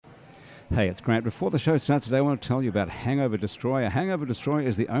Hey, it's Grant. Before the show starts today, I want to tell you about Hangover Destroyer. Hangover Destroyer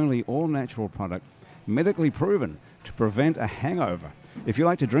is the only all-natural product medically proven to prevent a hangover. If you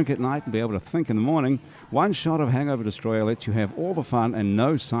like to drink at night and be able to think in the morning, one shot of Hangover Destroyer lets you have all the fun and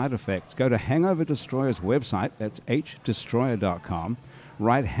no side effects. Go to Hangover Destroyer's website, that's hdestroyer.com,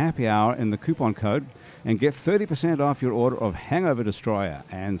 write Happy Hour in the coupon code, and get 30% off your order of Hangover Destroyer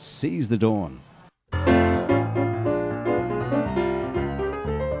and seize the dawn.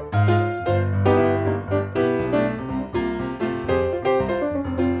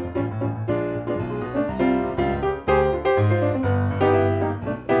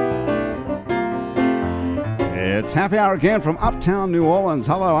 It's Happy Hour again from Uptown New Orleans.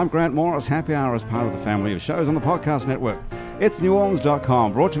 Hello, I'm Grant Morris. Happy Hour is part of the family of shows on the podcast network. It's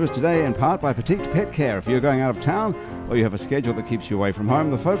neworleans.com, brought to us today in part by Petite Pet Care. If you're going out of town or you have a schedule that keeps you away from home,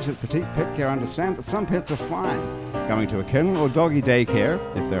 the folks at Petite Pet Care understand that some pets are fine going to a kennel or doggy daycare,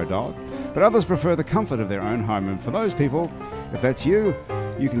 if they're a dog, but others prefer the comfort of their own home. And for those people, if that's you,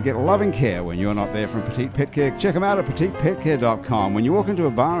 you can get loving care when you're not there from Petite Pet Care. Check them out at petitepetcare.com. When you walk into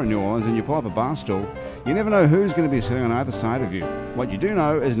a bar in New Orleans and you pull up a bar stool, you never know who's going to be sitting on either side of you. What you do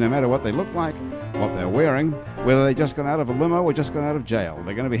know is no matter what they look like, what they're wearing, whether they just got out of a limo or just got out of jail,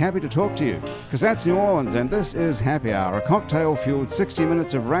 they're going to be happy to talk to you. Because that's New Orleans, and this is Happy Hour, a cocktail-fueled 60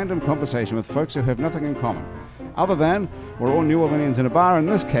 minutes of random conversation with folks who have nothing in common. Other than, we're all New Orleanians in a bar. In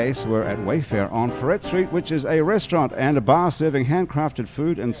this case, we're at Wayfair on Ferret Street, which is a restaurant and a bar serving handcrafted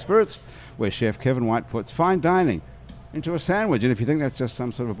food and spirits, where Chef Kevin White puts fine dining into a sandwich. And if you think that's just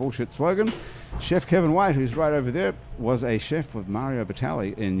some sort of a bullshit slogan, Chef Kevin White, who's right over there, was a chef with Mario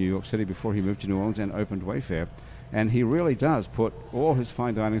Batali in New York City before he moved to New Orleans and opened Wayfair. And he really does put all his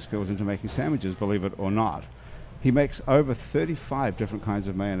fine dining skills into making sandwiches, believe it or not. He makes over 35 different kinds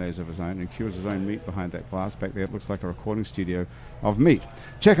of mayonnaise of his own and cures his own meat behind that glass back there. It looks like a recording studio of meat.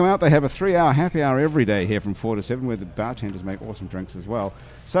 Check them out. They have a 3-hour happy hour every day here from 4 to 7 where the bartenders make awesome drinks as well.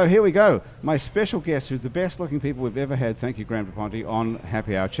 So here we go. My special guest, who's the best looking people we've ever had, thank you, Grant Ponte, on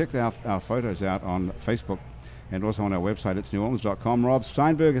Happy Hour. Check our photos out on Facebook and also on our website. It's neworleans.com. Rob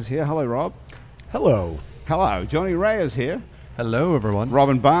Steinberg is here. Hello, Rob. Hello. Hello. Johnny Ray is here. Hello, everyone.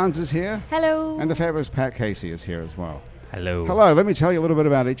 Robin Barnes is here. Hello. And the fabulous Pat Casey is here as well. Hello. Hello. Let me tell you a little bit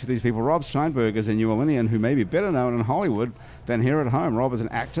about each of these people. Rob Steinberg is a New Orleanian who may be better known in Hollywood than here at home. Rob is an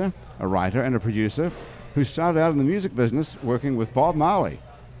actor, a writer, and a producer who started out in the music business working with Bob Marley,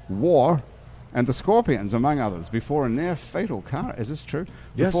 War, and the Scorpions, among others, before a near-fatal car... Is this true?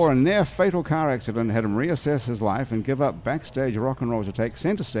 Yes. Before a near-fatal car accident had him reassess his life and give up backstage rock and roll to take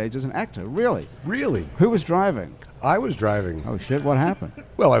center stage as an actor. Really? Really? Who was driving? I was driving. Oh, shit. What happened?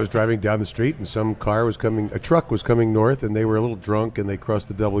 Well, I was driving down the street, and a truck was coming north, and they were a little drunk, and they crossed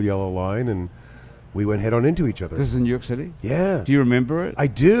the double yellow line, and we went head-on into each other. This is in New York City? Yeah. Do you remember it? I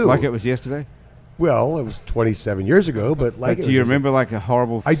do. Like it was yesterday? Well, it was 27 years ago, but like... Do you remember like a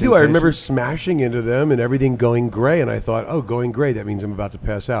horrible I sensation? do. I remember smashing into them and everything going gray, and I thought, oh, going gray, that means I'm about to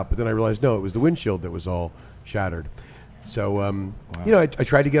pass out. But then I realized, no, it was the windshield that was all shattered. So, Wow. I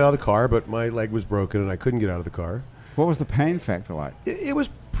tried to get out of the car, but my leg was broken, and I couldn't get out of the car. What was the pain factor like? It was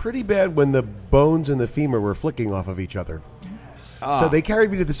pretty bad when the bones and the femur were flicking off of each other. So they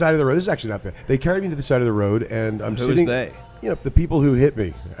carried me to the side of the road. This is actually not bad. They carried me to the side of the road, and I'm sitting... Who was they? The people who hit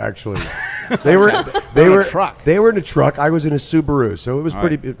me, actually. They were in a truck. They were in a truck. I was in a Subaru, so it was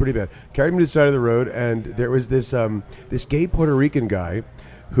pretty bad. Carried me to the side of the road, and there was this gay Puerto Rican guy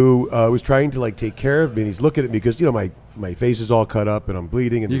who was trying to take care of me, and he's looking at me because my face is all cut up and I'm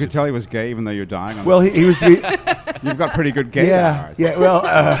bleeding. And you could tell he was gay even though you're dying. Well, he was. You've got pretty good gay eyes. Yeah.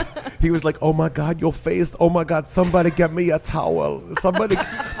 Well, he was like, "Oh my God, your face! Oh my God, somebody get me a towel! Somebody,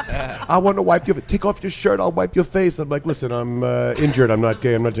 I want to wipe your. Take off your shirt. I'll wipe your face." I'm like, "Listen, I'm injured. I'm not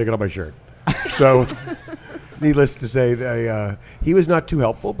gay. I'm not taking off my shirt." So, needless to say, he was not too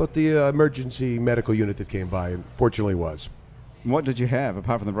helpful, but the emergency medical unit that came by, fortunately, was. What did you have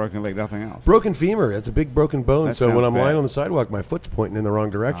apart from the broken leg? Nothing else. Broken femur. It's a big broken bone. That So when I'm sounds lying bad. on the sidewalk, my foot's pointing in the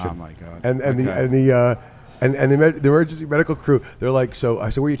wrong direction. Oh my God. And Okay. the emergency medical crew, they're like, so I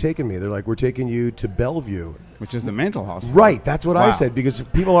said, where are you taking me? They're like, we're taking you to Bellevue. Which is the mental hospital. Right, that's what I Wow. said, because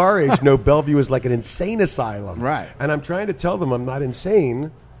people our age know Bellevue is like an insane asylum. Right. And I'm trying to tell them I'm not insane,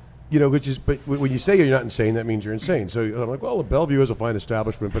 but when you say you're not insane, that means you're insane. So I'm like, well, Bellevue is a fine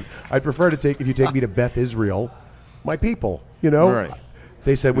establishment, but I'd prefer if you take me to Beth Israel, my people, Right.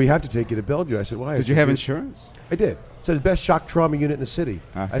 They said, we have to take you to Bellevue. I said, why? Did you have insurance? I did. So the best shock trauma unit in the city.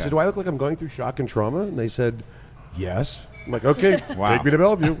 Okay. I said, do I look like I'm going through shock and trauma? And they said, Yes. I'm like, okay, Wow. take me to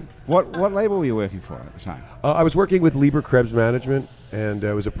Bellevue. What label were you working for at the time? I was working with Lieber Krebs Management, and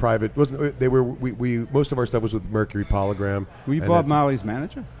it was a private. Wasn't they were we most of our stuff was with Mercury Polygram. Were you and Bob that's- Marley's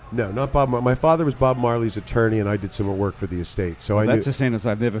manager? No, not Bob. My father was Bob Marley's attorney, and I did some work for the estate. So I knew. That's a sentence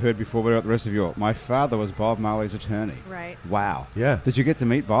I've never heard before. What about the rest of you? My father was Bob Marley's attorney. Right. Wow. Yeah. Did you get to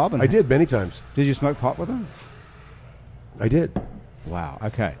meet Bob? And I did many times. Did you smoke pot with him? I did. Wow.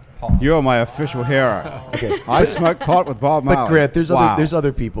 Okay. Pause. You're my official hero. Okay. I smoked pot with Bob Marley. But Grant, there's Wow.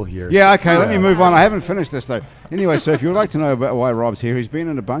 other people here. Yeah, okay, let me move on. I haven't finished this, though. Anyway, so if you would like to know about why Rob's here, he's been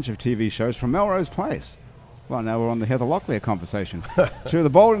in a bunch of TV shows from Melrose Place. Well, now we're on the Heather Locklear conversation. To The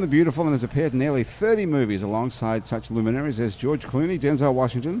Bold and the Beautiful, and has appeared in nearly 30 movies alongside such luminaries as George Clooney, Denzel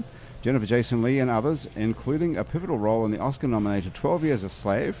Washington, Jennifer Jason Leigh, and others, including a pivotal role in the Oscar-nominated 12 Years a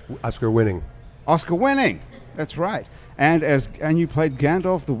Slave. Oscar winning. Oscar winning. That's right. And you played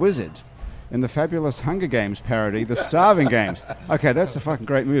Gandalf the Wizard in the fabulous Hunger Games parody, The Starving Games. Okay, that's a fucking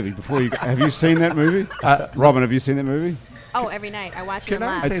great movie. Have you seen that movie? Robin, have you seen that movie? Oh, every night. I watch it Can a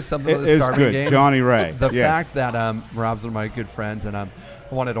I lot. say something about It the is Starving good. Games? Johnny Ray. The Yes. fact that Rob's one of my good friends, and I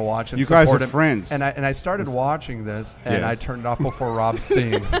wanted to watch and You guys support are him. friends. And I started watching this, and Yes. I turned it off before Rob's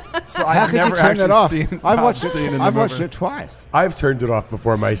scene. So How I've could you never turn actually that off? seen I've Rob's watched scene in it. the I've watched movie. it twice. I've turned it off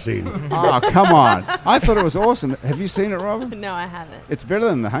before my scene. Oh, come on. I thought it was awesome. Have you seen it, Robin? No, I haven't. It's better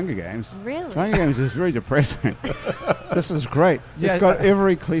than The Hunger Games. Really? The Hunger Games is very depressing. This is great. Yeah, It's got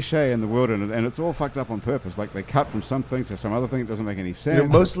every cliche in the world in it, and it's all fucked up on purpose. Like they cut from something to some other thing. It doesn't make any sense.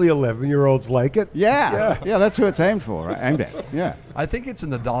 Mostly 11-year-olds like it. Yeah, that's who it's aimed for, right? Aimed at. Yeah. I think it's in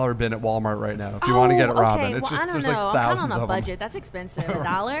the dollar bin at Walmart right now. If you want to get it, Robin, okay. it's Well, just I don't there's know. like I'm thousands kind of on a of them. budget. That's expensive.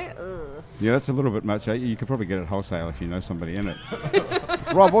 $1? Ugh. Yeah, that's a little bit much. You could probably get it wholesale if you know somebody in it.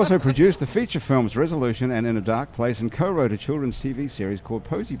 Rob also produced the feature films Resolution and In a Dark Place, and co-wrote a children's TV series called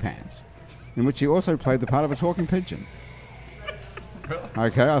Posy Pants, in which he also played the part of a talking pigeon.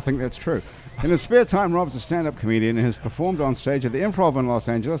 Okay, I think that's true. In his spare time, Rob's a stand-up comedian and has performed on stage at the Improv in Los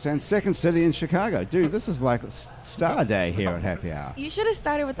Angeles and Second City in Chicago. Dude, this is like star day here at Happy Hour. You should have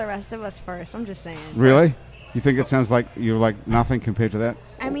started with the rest of us first. I'm just saying. Really? You think it sounds like you're like nothing compared to that?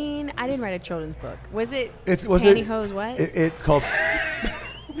 I mean, I didn't write a children's book. Was it Was it? Pantyhose what? It's called.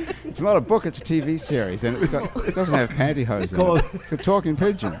 It's not a book, it's a TV series, and it doesn't have pantyhose in called- it. It's a talking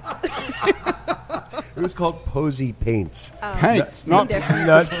pigeon. It was called Posy Paints. Paints, not...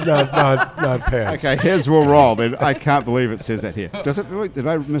 Not pants. Okay, heads will roll. I can't believe it says that here. Does it really? Did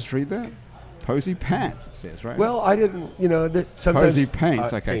I misread that? Posy Pants, it says, right? Well, I didn't. Sometimes Posy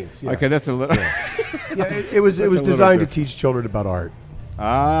Paints, okay. Paints, yeah. Okay, that's a little... Yeah, it was That's a little designed to different. teach children about art,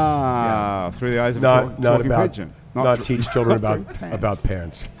 through the eyes of a not talking about pigeon. not teach children not about through pants. about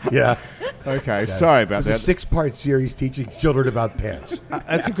pants. Yeah, Okay, sorry about it was that. a 6-part series teaching children about pants.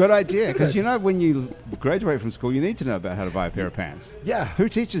 That's a good idea, because when you graduate from school, you need to know about how to buy a pair of pants. Yeah. Who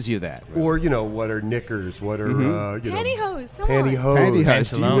teaches you that? Or what are knickers? What are Pantyhose. Come on. pantyhose?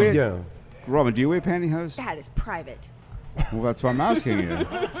 Pantyhose. Do you wear, Yeah. Robin, do you wear pantyhose? That is private. Well, that's why I'm asking you.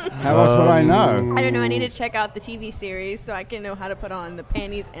 How else would I know? I don't know. I need to check out the TV series so I can know how to put on the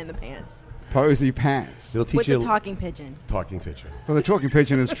panties and the pants Posy Pants. They'll teach with you the talking pigeon. talking pigeon. Well, the talking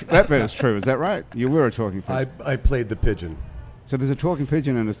pigeon is that bit is true. Is that right? You were a talking pigeon. I played the pigeon. So there's a talking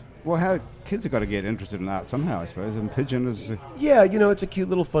pigeon, and how kids have got to get interested in art somehow, I suppose. And pigeon is. Yeah, it's a cute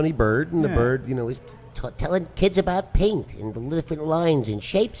little funny bird, and Yeah. the bird, is telling kids about paint and the different lines and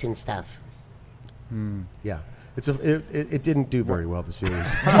shapes and stuff. yeah. It didn't do very well, the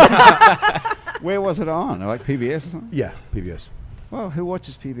series. Where was it on? Like PBS or something? Yeah, PBS. Well, who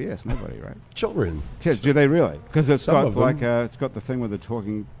watches PBS? Nobody, right? Children. Kids, do they really? Because it's Some got of them. like it's got the thing with the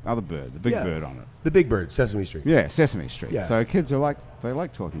talking other bird, the big Yeah. bird on it. The Big Bird, Sesame Street. Yeah, Sesame Street. Yeah. So kids are they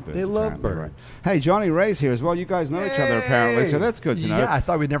like talking birds. They love apparently, birds. Right? Hey, Johnny Ray's here as well. You guys know each other apparently, so that's good to know. Yeah, I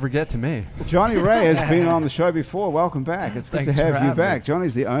thought we'd never get to me. Johnny Ray has been on the show before. Welcome back. It's good Thanks to for have you having back. me.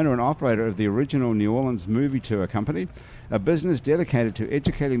 Johnny's the owner and operator of the original New Orleans Movie Tour Company, a business dedicated to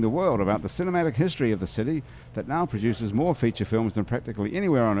educating the world about the cinematic history of the city that now produces more feature films than practically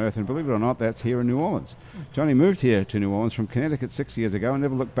anywhere on earth, and believe it or not, that's here in New Orleans. Johnny moved here to New Orleans from Connecticut 6 years ago and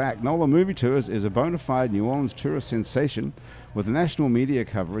never looked back. NOLA Movie Tours is a bona fide New Orleans tourist sensation with national media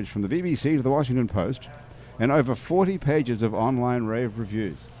coverage from the BBC to the Washington Post and over 40 pages of online rave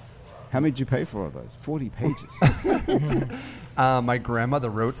reviews. How many did you pay for all those? 40 pages. My grandmother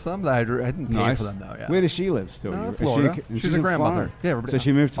wrote some. That I didn't pay for them though. Yeah. Where does she live still? Is she- Florida. is She's she a in grandmother. Florida? Yeah, everybody. So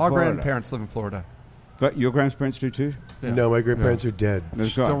she moved to All Florida. grandparents live in Florida. But your grandparents do too? Yeah. No, my grandparents are dead.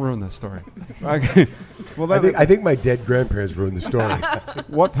 There's got- Don't ruin this story. Okay. Well, I think my dead grandparents ruined the story.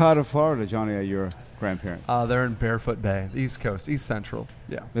 what part of Florida, Johnny, are your grandparents? They're in Barefoot Bay, the East Coast, East Central.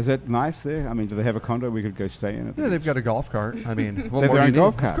 Yeah. Is it nice there? I mean, do they have a condo we could go stay in? Yeah, they've got a golf cart. I mean, what They have more their do own you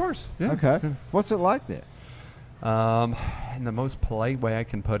golf need? cart? Of course. Yeah. Okay. What's it like there? In the most polite way I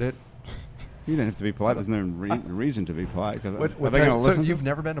can put it. You don't have to be polite. There's no reason to be polite. Cause What- are what they going to So listen? you've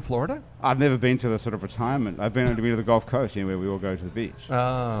never been to Florida? I've never been to the sort of retirement. I've been to the Gulf Coast, where we all go to the beach.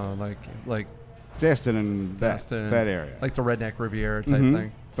 Oh, like Destin and Destin, that area. like the Redneck Riviera type Mhm.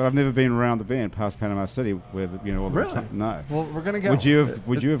 thing. But I've never been around the bend past Panama City, where all the Really? no. Well, we're gonna go. Would you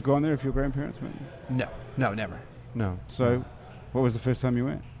It's- have gone there if your grandparents went? No, never. No. So, what was the first time you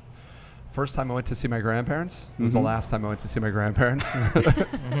went? First time I went to see my grandparents was the Mhm. last time I went to see my grandparents,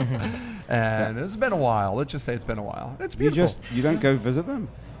 and it's been a while. Let's just say it's been a while. It's beautiful. You don't go visit them?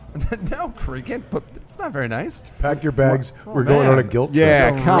 No, cricket, but it's not very nice. Pack your bags. Oh, We're going man. on a guilt trip.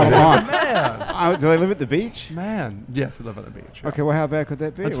 Yeah, come on. Man, Do they live at the beach? man. Yes, I live on the beach. Okay, well, how bad could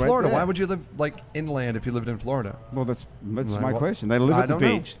that be? It's right Florida. there? Why would you live like inland if you lived in Florida? Well, that's Right, my well, question. They live I at the don't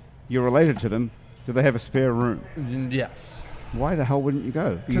know. beach. You're related to them. Do they have a spare room? Yes, Why the hell wouldn't you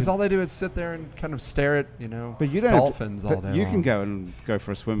go? because You- all they do is sit there and kind of stare at but you don't have to- dolphins all but day You long. can go and go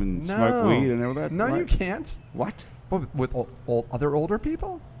for a swim and No. smoke weed and all that. No, right? you can't. What? With other older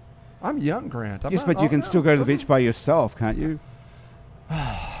people? I'm young, Grant. I'm Yes, not- but you oh, can no, still go to the those beach by yourself, can't you?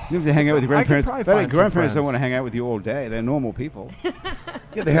 You have to hang out with your I could grandparents. probably They don't- find some grandparents don't friends. want to hang out with you all day. They're normal people.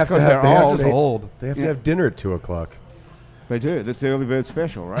 Yeah, they have to because have, they're they have, old. they- Just old. They have Yeah. to have dinner at 2:00. They do. That's the early bird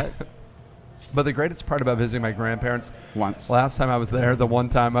special, right? But the greatest part about visiting my grandparents, Once. last time I was there, the one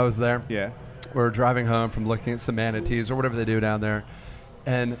time I was there, Yeah. we were driving home from looking at some manatees or whatever they do down there.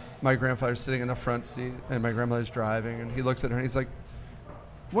 And my grandfather's sitting in the front seat, and my grandmother's driving, and he looks at her and he's like,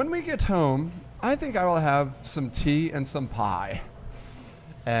 when we get home, I think I will have some tea and some pie.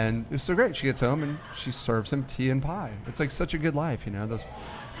 And it was so great. She gets home and she serves him tea and pie. It's like such a good life, Those.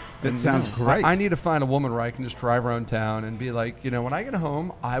 That and, sounds great. I need to find a woman where I can just drive around town and be like, when I get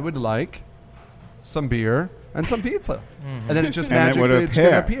home, I would like some beer and some pizza. And then it just And it would magically it's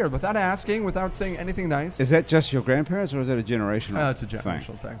going to appear. appear without asking, without saying anything nice. Is that just your grandparents, or is that a generational? It's a thing?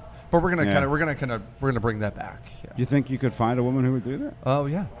 generational thing. But we're gonna Yeah. we're gonna bring that back. Yeah. You think you could find a woman who would do that? Oh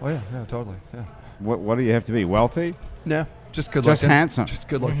yeah, totally. Yeah. What do you have to be? Wealthy? No, just good Just looking. handsome. Just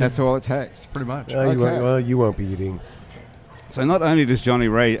good looking. That's all it takes. pretty much. Okay. You won't be eating. So not only does Johnny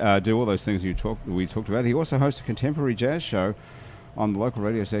Ray do all those things we talked about, he also hosts a contemporary jazz show on the local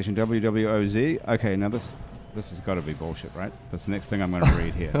radio station WWOZ. Okay, now this has got to be bullshit, right? That's the next thing I'm going to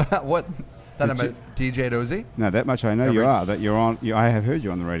read here. What? That I'm Did a DJ at OZ? No, that much I know Every- you are. That you're on. I have heard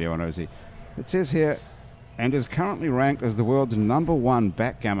you on the radio on OZ. It says here, and is currently ranked as the world's #1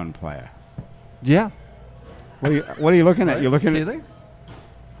 backgammon player. Yeah. What are you looking at? You're looking at. Keely?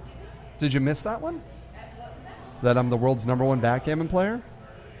 Did you miss that one? That I'm the world's #1 backgammon player?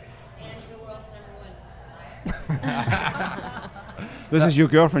 This is your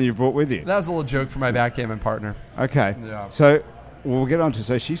girlfriend you brought with you. That was a little joke for my backgammon partner. Okay. Yeah. So we'll get on to.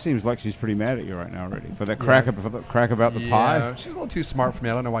 So she seems like she's pretty mad at you right now already for that crack about the pie. She's a little too smart for me.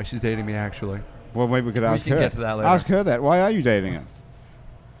 I don't know why she's dating me, actually. Well, maybe we could ask can her. get to that later. Ask her that. Why are you dating him?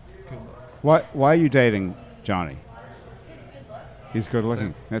 Why are you dating Johnny? He's good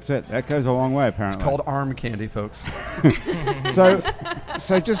looking. That's it. That goes a long way, apparently. It's called arm candy, folks. So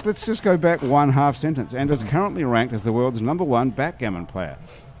let's just go back one half sentence. And is currently ranked as the world's #1 backgammon player.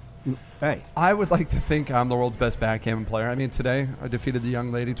 Hey, I would like to think I'm the world's best backgammon player. I mean, today I defeated the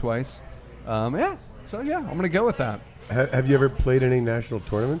young lady twice. I'm going to go with that. Have you ever played any national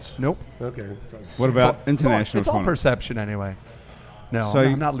tournaments? Nope. Okay. what about international? It's all tournaments? perception anyway. No, So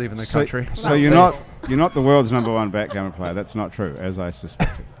I'm not leaving the country. So you're not the world's #1 backgammon player. That's not true, as I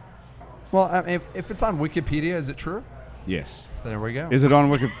suspected. Well, I mean, if it's on Wikipedia, is it true? Yes. There we go. Is it on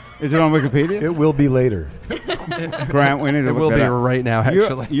Wikipedia? It will be later. Grant, we need to It look will that be up. right now,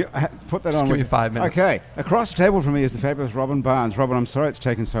 actually. Put that Just on. give me 5 minutes. Okay. Across the table from me is the fabulous Robin Barnes. Robin, I'm sorry it's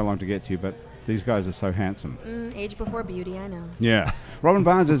taken so long to get to you, but these guys are so handsome. Age before beauty, I know. Yeah. Robin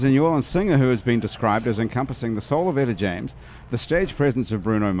Barnes is a New Orleans singer who has been described as encompassing the soul of Etta James, the stage presence of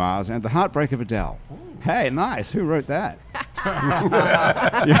Bruno Mars, and the heartbreak of Adele. Hey, nice. Who wrote that?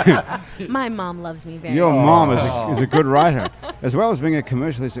 My mom loves me very Your much. mom is a good writer. As well as being a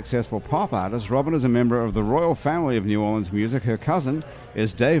commercially successful pop artist, Robin is a member of the royal family of New Orleans music. Her cousin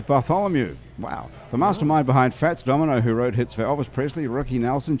is Dave Bartholomew. Wow. The mastermind behind Fats Domino, who wrote hits for Elvis Presley, Ricky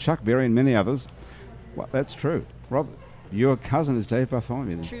Nelson, Chuck Berry, and many others. Well, that's true. your cousin is Dave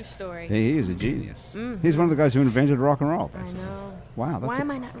Bartholomew. True story. He is a genius. He's one of the guys who invented rock and roll. I Basically. know. Wow. That's Why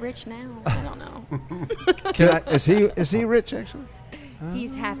am I not rich now? I don't know. is he rich actually?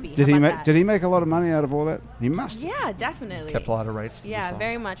 He's happy. Did How he about make that? Did he make a lot of money out of all that? He must. Yeah, definitely. Kept a lot of rights to the Yeah, songs.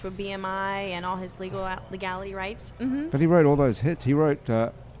 very much with BMI and all his legality rights. Mm-hmm. But he wrote all those hits. He wrote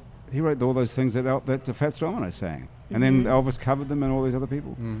all those things that Fats Domino sang, and then Elvis covered them and all these other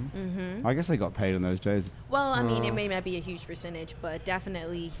people. Mm-hmm. I guess they got paid in those days. Well, I mean, it may not be a huge percentage, but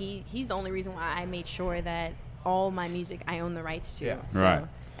definitely he's the only reason why I made sure that all my music I own the rights to. Yeah. So Right.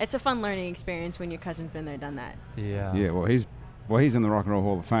 It's a fun learning experience when your cousin's been there, done that. Yeah. Yeah. Well, he's in the Rock and Roll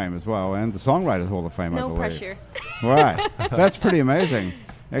Hall of Fame as well, and the Songwriters Hall of Fame. I No believe. pressure. Right. That's pretty amazing,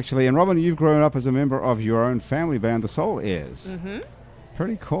 actually. And Robin, you've grown up as a member of your own family band, the Soul Airs. Mm-hmm.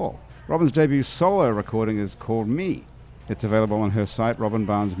 Pretty cool. Robin's debut solo recording is called Me. It's available on her site,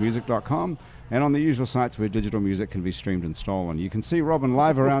 robinbarnesmusic.com, and on the usual sites where digital music can be streamed and stolen. You can see Robin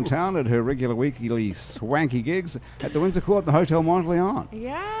live around town at her regular weekly swanky gigs at the Windsor Court, the Hotel Montleon.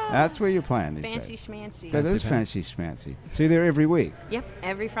 Yeah. That's where you're playing these Fancy days. schmancy. That is fancy schmancy. So you're there every week. Yep,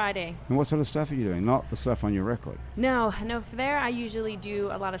 every Friday. And what sort of stuff are you doing? Not the stuff on your record. No. For there, I usually do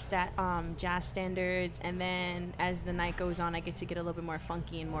a lot of jazz standards, and then as the night goes on, I get a little bit more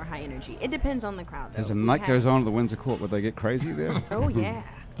funky and more high energy. It depends on the crowd, though. As the If we night have- goes on at the Windsor Court, would they get crazy there? Oh, yeah.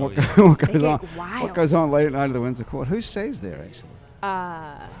 What, yeah. what goes They on? get wild. What goes on late at night at the Windsor Court? Who stays there actually?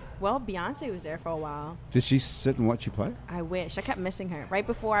 Well, Beyonce was there for a while. Did she sit and watch you play? I wish. I kept missing her. Right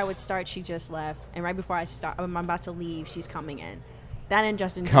before I would start, she just left. And right before I'm about to leave, she's coming in. That and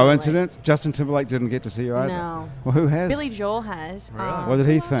Justin Timberlake. Coincidence? Justin Timberlake didn't get to see you either. No. Well, who has? Billy Joel has. Really? What did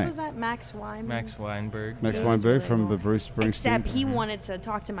he who else think? was that? Max Weinberg? Max Weinberg. Max He was Weinberg really from the cool. Bruce Springsteen. Except he wanted to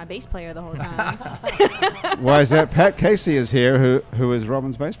talk to my bass player the whole time. Why is that? Pat Casey is here, who is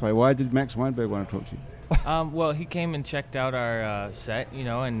Robin's bass player. Why did Max Weinberg want to talk to you? Well, he came and checked out our set,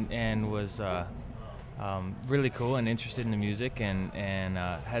 and was really cool and interested in the music, and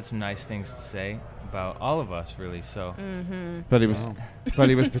had some nice things to say about all of us, really. So. But he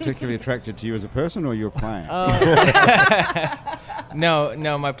was particularly attracted to you as a person, or you were playing.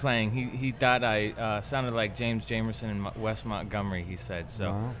 No, my playing. He thought I sounded like James Jamerson and Wes Montgomery. He said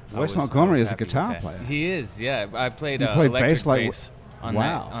so. Wow. Wes I Montgomery was is a happy with guitar that. player. He is, yeah. I played You played electric bass like bass on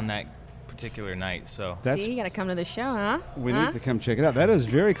wow. that particular night. So. That's See, you got to come to the show, huh? we Huh? need to come check it out. That is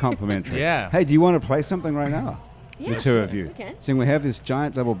very complimentary. Yeah. Hey, do you want to play something right now? Yeah, The two of sure, you. we can. Seeing we have this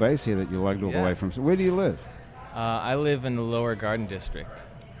giant double bass here that you lugged all the Yeah. way from. So where do you live? I live in the Lower Garden District.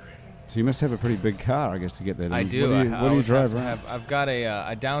 So you must have a pretty big car, I guess, to get there. I do. What do I you always drive have to around? I've got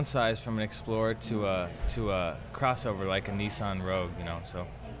I downsized from an Explorer to a crossover like a Nissan Rogue. So.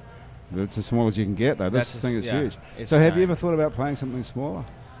 That's as small as you can get, though. This That's thing is yeah, huge. it's So have you giant. ever thought about playing something smaller?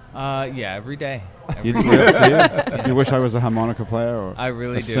 Yeah, every day. You, you wish I was a harmonica player or I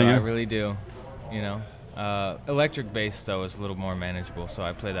really a do. singer? I really do. Electric bass though is a little more manageable, so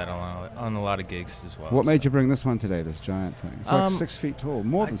I play that on a lot of gigs as well. What made you bring this one today, this giant thing? It's like 6 feet tall,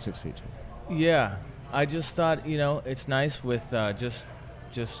 more than 6 feet tall. Yeah, I just thought it's nice with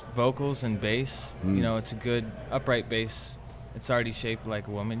just vocals and bass. Mm. It's a good upright bass. It's already shaped like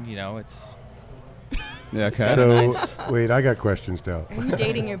a woman. It's Yeah, okay. So, Nice. wait, I got questions now. Are you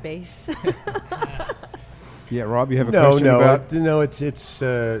dating your bass? Yeah, Rob, you have a No, question about...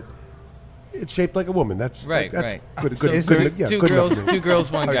 it's shaped like a woman. That's Right, that's right. Good, So good, is good, there- yeah, two good enough girls, for me. two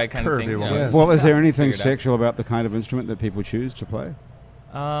girls, one guy kind of curvy thing. woman. Yeah. Well, is there anything Figured out. sexual about the kind of instrument that people choose to play?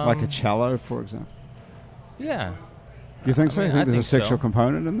 Like a cello, for example? Yeah, You think so? I You mean, think I there's a think so. sexual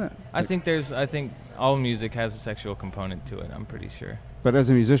component in that? I think all music has a sexual component to it. I'm pretty sure. But as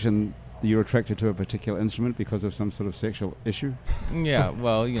a musician, you're attracted to a particular instrument because of some sort of sexual issue? Yeah,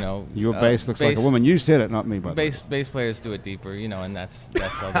 well, Your bass looks like a woman. You said it, not me, by the way. Bass players do it deeper, and that's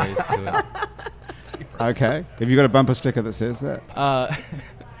all there is to it. Okay. Have you got a bumper sticker that says that?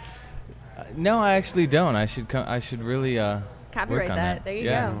 No, I actually don't. I should really Copyright work on that. There you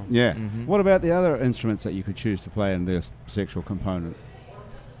Yeah. go. Yeah. Mhm. What about the other instruments that you could choose to play in this sexual component?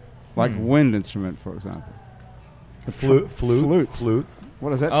 Like Hmm. wind instrument, for example. Flute.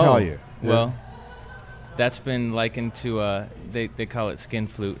 What does that tell you? Well, that's been likened to they call it skin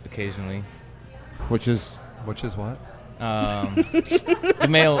flute occasionally. Which is Which is what? The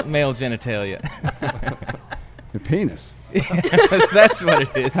male genitalia. the penis. That's what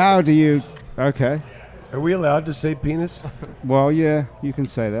it is. How do you... Okay. Are we allowed to say penis? Well, yeah, you can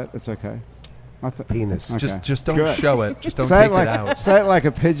say that. It's okay. Penis. Okay. Just don't Good. show it. Just don't say take it like, it out. Say it like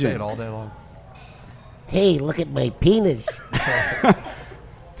a Say pigeon. it all day long. Hey, look at my penis.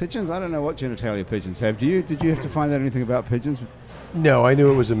 Pigeons, I don't know what genitalia pigeons have. Did you have to find out anything about pigeons? No, I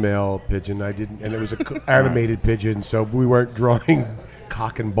knew it was a male pigeon. I didn't, and it was an animated pigeon, so we weren't drawing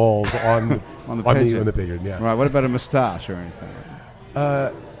cock and balls on the pigeon. on the pigeon. Yeah. Right. What about a moustache or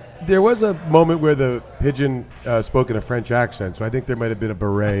anything? There was a moment where the pigeon spoke in a French accent, so I think there might have been a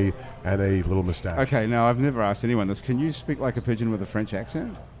beret and a little mustache. Okay. No, I've never asked anyone this. Can you speak like a pigeon with a French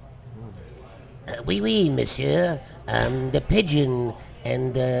accent? Oui, monsieur. The pigeon,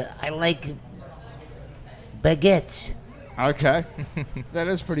 and I like baguettes. Okay. That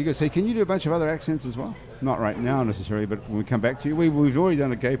is pretty good. So can you do a bunch of other accents as well? Not right now necessarily, but when we come back to you, we've already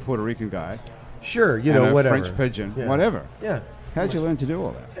done a gay Puerto Rican guy. Sure, and a whatever. French pigeon, Yeah. whatever. Yeah. How'd you learn to do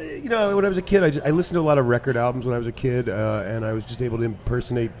all that? When I was a kid, I listened to a lot of record albums when I was a kid, and I was just able to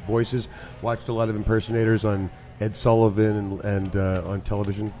impersonate voices. Watched a lot of impersonators on Ed Sullivan and on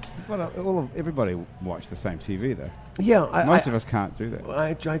television. Well, everybody watched the same TV though. Yeah, Most of us can't do that.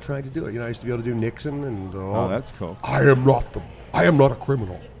 I tried to do it. I used to be able to do Nixon and. Oh, that's cool. I am not a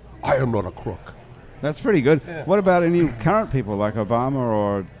criminal. I am not a crook. That's pretty good. Yeah. What about any current people like Obama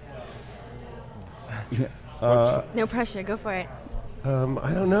or? No pressure. Go for it.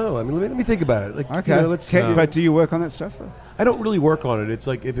 I don't know. I mean, let me think about it. Like, okay. But do you work on that stuff though? I don't really work on it. It's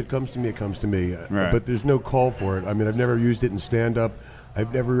like if it comes to me, it comes to me. Right. But there's no call for it. I mean, I've never used it in stand-up.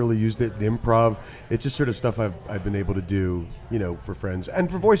 I've never really used it in improv. It's just sort of stuff I've been able to do, for friends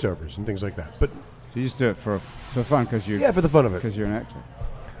and for voiceovers and things like that. But so you just do it for fun because you for the fun of it because you're an actor.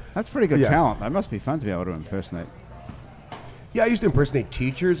 That's pretty good talent. That must be fun to be able to impersonate. Yeah, I used to impersonate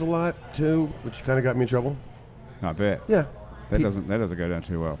teachers a lot too, which kind of got me in trouble. I bet. Yeah. That doesn't go down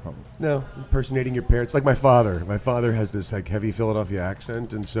too well, probably. No, impersonating your parents. Like my father. My father has this like heavy Philadelphia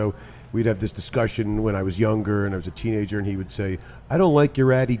accent, and so we'd have this discussion when I was younger and I was a teenager, and he would say, "I don't like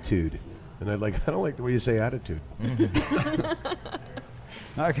your attitude," and I'd like, "I don't like the way you say attitude."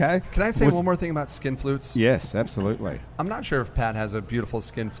 Okay. Can I say one more thing about skin flutes? Yes, absolutely. I'm not sure if Pat has a beautiful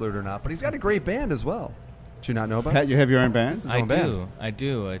skin flute or not, but he's got a great band as well. Did you not know about Pat, this? you have your own band? I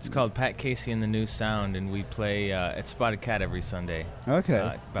do. It's called Pat Casey and the New Sound, and we play at Spotted Cat every Sunday. Okay.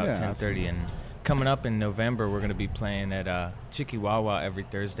 About 10:30, and coming up in November, we're going to be playing at Chikiwawa every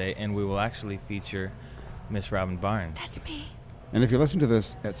Thursday, and we will actually feature Miss Robin Barnes. That's me. And if you listen to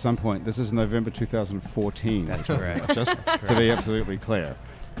this at some point, this is November 2014. That's correct. Just to be absolutely clear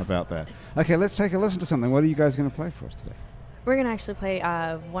about that. Okay, let's take a listen to something. What are you guys going to play for us today? We're going to actually play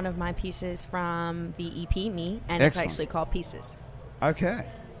one of my pieces from the EP, Me, and Excellent. It's actually called Pieces. Okay.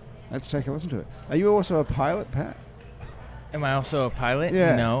 Let's take a listen to it. Are you also a pilot, Pat? Am I also a pilot?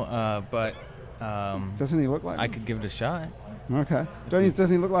 Yeah. No, but doesn't he look like I one? could give it a shot. Okay. Doesn't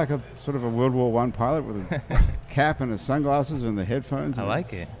he look like a sort of a World War I pilot with his cap and his sunglasses and the headphones? I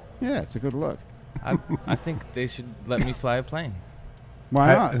like it. Yeah, it's a good look. I think they should let me fly a plane.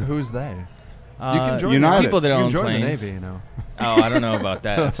 Why not? And who's they? You can join United. people that you own can join planes. the Navy, Oh, I don't know about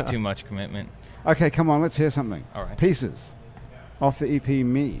that. That's too much commitment. Okay, come on, let's hear something. All right. Pieces off the EP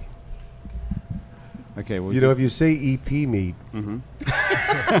Me. Okay, well, If you say EP me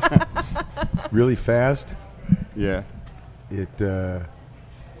really fast, yeah. it's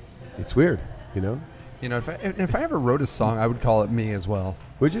weird, if I ever wrote a song, I would call it Me as well.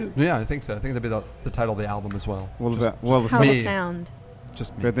 Would you? Yeah, I think so. I think that'd be the title of the album as well. Well, How would me. it sound?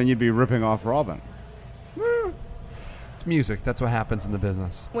 Just me. but then you'd be ripping off Robin. It's music. That's what happens in the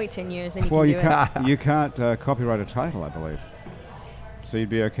business. Wait 10 years and you Well, can you do can't you can't copyright a title, I believe. So you'd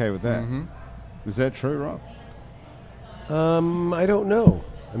be okay with that. Mm-hmm. Is that true, Rob? I don't know.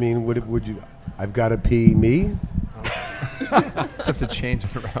 I mean, would you? I've got to pee me. Just have to change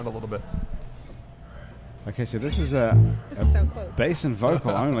it around a little bit. Okay, so this is a it. So close. bass and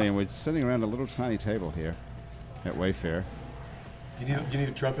vocal only, and we're sitting around a little tiny table here at Wayfair. Do you need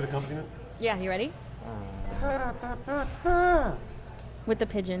a trumpet accompaniment? Yeah, you ready? With the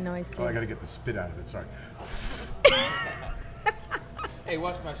pigeon noise, too. Oh, I got to get the spit out of it. Sorry. Hey,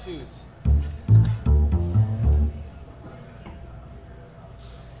 watch my shoes.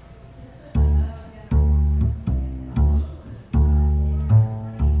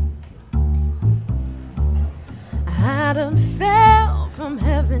 I done fell from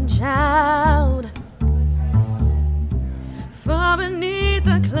heaven, child, far beneath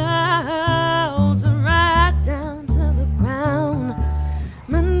the clouds, right down to the ground.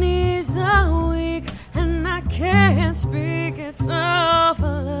 My knees are weak and I can't speak. It's all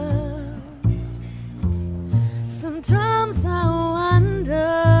for love. Sometimes I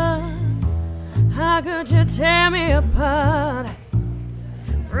wonder, how could you tear me apart,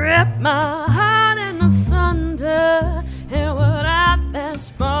 rip my heart in asunder, and without that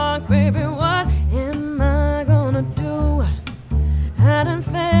spark, baby, what am I gonna do? I done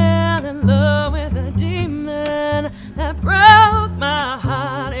fell in love with a demon that broke my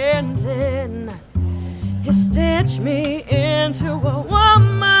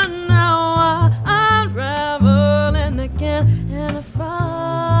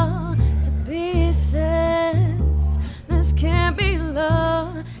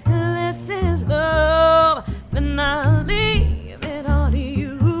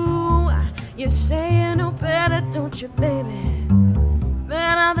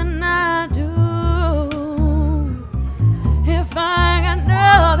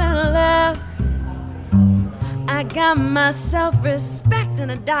got my self-respect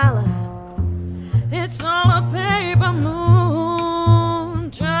and a dollar. It's all a paper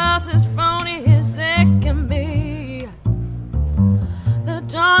moon, just as phony as it can be. The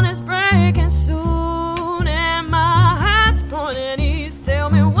dawn is breaking soon, and my heart's pointing east. Tell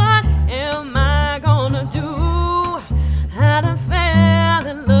me, what am I gonna do? I done fell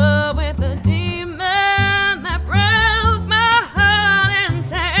in love with a demon that broke my heart in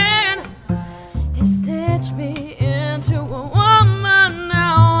 10. It stitched me into a woman.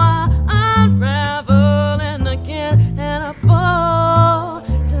 Now I unravel and again, and I fall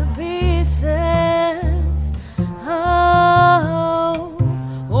to pieces. Oh,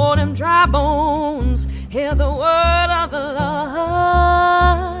 them dry bones hear the word of the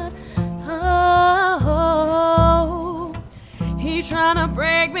Lord. Oh, he trying to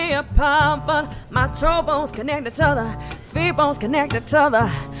break me apart, but my toe bones connected to the feet bones connected to the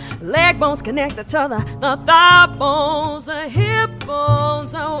leg bones connected to the thigh bones, the hip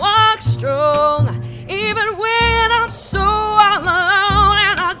bones. I walk strong, even when I'm so all alone,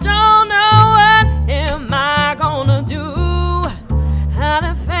 and I don't know what am I gonna do. I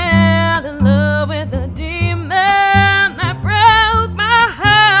done fell in love with a demon that broke my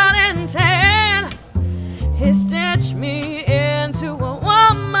heart in 10. He stitched me into a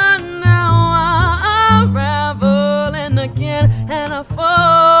woman. Now I unravel and again, and I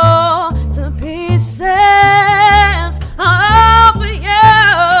fall to pieces. Oh, for you,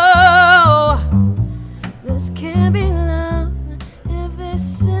 this can't be love. If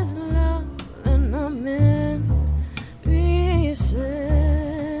this is love, then I'm in pieces.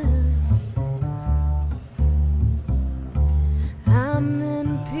 I'm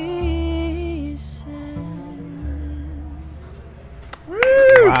in pieces.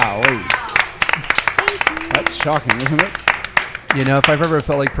 Wow. That's shocking, isn't it? You know, if I've ever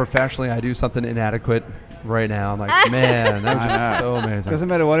felt like professionally I do something inadequate right now, I'm like, man, that was just so amazing. Doesn't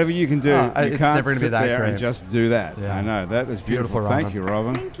matter whatever you can do. Oh, You it's can't never gonna be sit that there great. and just do that. Yeah. I know. That is beautiful. Beautiful, Thank Robin. you,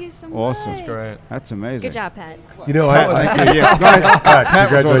 Robin. Thank you so much. Awesome. Great. That's amazing. Good job, Pat. You know, Pat, thank you. Yes, nice.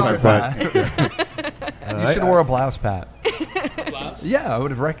 Pat was congratulations, awesome. Pat. You should have wore a blouse, Pat. Yeah, I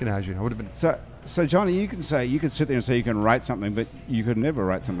would have recognized you. I would have been. So Johnny, you could sit there and say you can write something, but you could never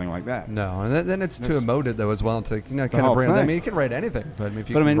write something like that. No, and then it's too emoted though as well to kind whole of bring. I thing. mean, you can write anything, but if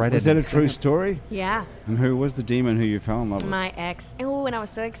you But I can mean, write is it that a and true sing it- story? Yeah, And who was the demon who you fell in love with? my ex. Oh, and I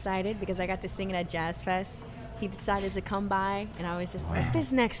was so excited because I got to sing it at Jazz Fest. He decided to come by, and I was just like,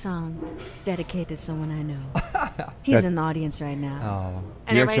 this next song is dedicated to someone I know. He's in the audience right now. Oh,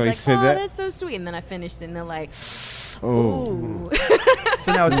 And You everybody's actually like, said oh, that? that's so sweet. And then I finished it, and they're like, Oh, ooh.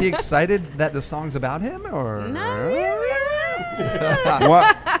 so now is he excited that the song's about him, or Not really.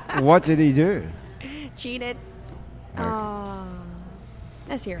 what did he do? Cheated. Oh,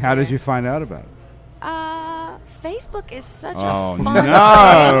 let's hear it. How did here. you find out about it? Facebook is such Oh a fun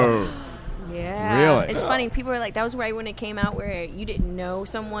no! Yeah. Really? It's funny. People are like, that was right when it came out where you didn't know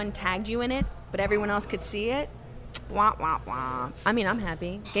someone tagged you in it, but everyone else could see it. Wah, wah, wah. I mean, I'm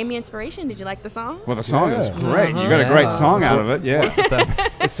happy. Gave me inspiration. Did you like the song? Well, the song is Yeah. great. You got a great Yeah. song out of it. Yeah,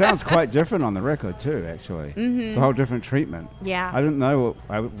 it sounds quite different on the record too. Actually, it's a whole different treatment. Yeah. I didn't know.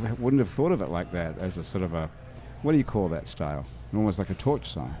 Wouldn't have thought of it like that as a sort of a, what do you call that style? Almost like a torch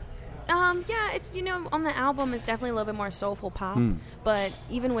song. Yeah, it's, on the album, it's definitely a little bit more soulful pop. But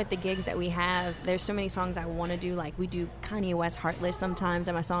even with the gigs that we have, there's so many songs I want to do. Like, we do Kanye West Heartless sometimes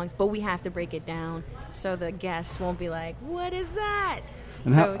in my songs, but we have to break it down so the guests won't be like, what is that?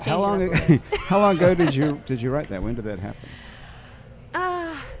 And so how long? change it up a little. How long ago did you write that? When did that happen?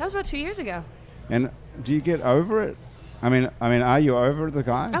 That was about 2 years ago. And do you get over it? I mean, are you over the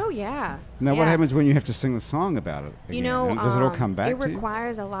guy? Oh, yeah. Now, what Yeah. happens when you have to sing the song about it? Again? And does it all come back it to you?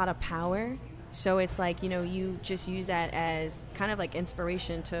 requires a lot of power. So it's like, you just use that as kind of like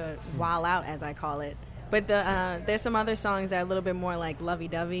inspiration to wild out, as I call it. But there's some other songs that are a little bit more like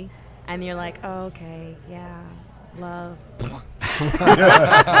lovey-dovey. And you're like, oh, okay, yeah, love.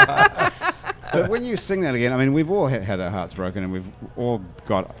 But when you sing that again, I mean, we've all had our hearts broken, and we've all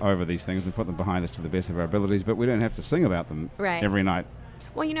got over these things and put them behind us to the best of our abilities, but we don't have to sing about them Right. every night.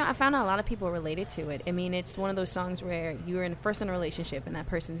 Well, I found out a lot of people related to it. I mean, it's one of those songs where you're first in a relationship and that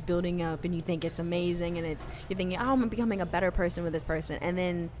person's building up and you think it's amazing and you're thinking, oh, I'm becoming a better person with this person. And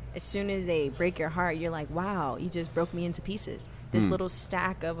then as soon as they break your heart, you're like, wow, you just broke me into pieces. This little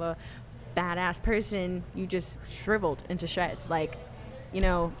stack of a badass person, you just shriveled into shreds. Like,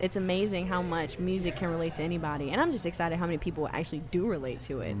 it's amazing how much music can relate to anybody. And I'm just excited how many people actually do relate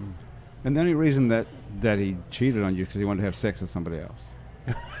to it. And the only reason that he cheated on you is because he wanted to have sex with somebody else.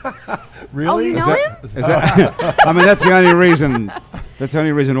 Really? Oh, you know him? Is that, I mean, that's the only reason That's the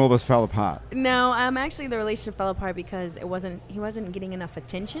only reason all this fell apart. No, actually the relationship fell apart because he wasn't getting enough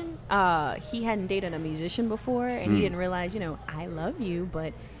attention. He hadn't dated a musician before, and he didn't realize, I love you,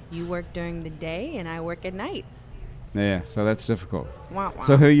 but you work during the day and I work at night. Yeah, so that's difficult. Wah, wah.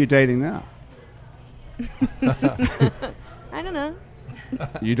 So who are you dating now? I don't know.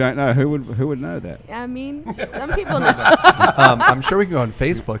 You don't know. Who would know that? I mean, some people know. I'm sure we can go on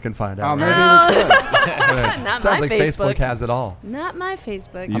Facebook and find out. Oh, maybe we could. Not Sounds my like Facebook. Facebook has it all. Not my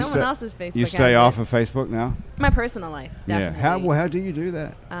Facebook. You Someone sta- else's Facebook. You stay has off it. of Facebook now? My personal life. Definitely. Yeah. How do you do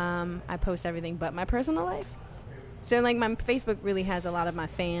that? I post everything but my personal life. So, like, my Facebook really has a lot of my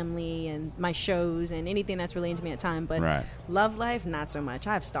family and my shows and anything that's related to me at the time. But Right. love life, not so much.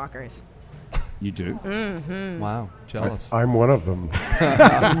 I have stalkers. You do? Wow, jealous. I'm one of them.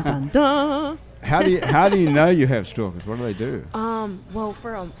 Dun, dun. How do you know you have stalkers? What do they do? Well,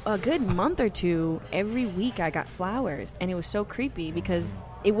 for a good month or two, every week I got flowers. And it was so creepy because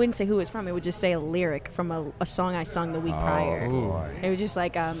it wouldn't say who it was from. It would just say a lyric from a song I sung the week prior. It was just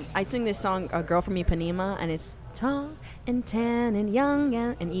like, I sing this song, A Girl from Ipanema, and it's tall and tan and young.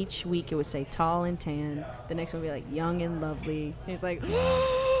 And each week it would say tall and tan. The next one would be like young and lovely. And it's like,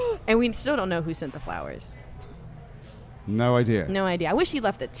 and we still don't know who sent the flowers. No idea. No idea. I wish he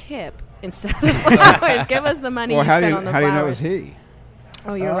left a tip instead of flowers. Give us the money Well, you how do spent you on the how do you know it flowers. was he?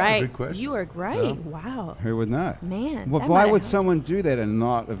 Oh, you're Ah, right. good question. You are right. Wow. Who would know? Man, Well, that why might would have someone do that and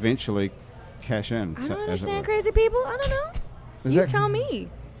not eventually cash in? I so- don't as it understand were? crazy people. I don't know. Is You that- tell me.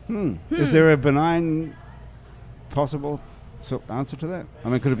 Is there a benign possible answer to that? I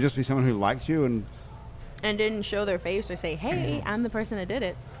mean, could it just be someone who liked you and? And didn't show their face or say, hey, I'm the person that did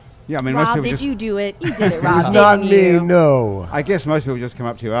it. Yeah, I mean, most Rob, people did just. you do it? You did it, Rob. Not didn't me, you? no. I guess most people just come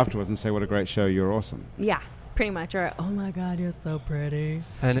up to you afterwards and say, "What a great show! You're awesome." Yeah, pretty much. Or, oh my God, you're so pretty.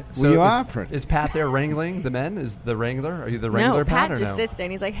 And Well, you are pretty. Is Pat there wrangling the men? Is the wrangler? Are you the wrangler, No, Pat or just no? sits there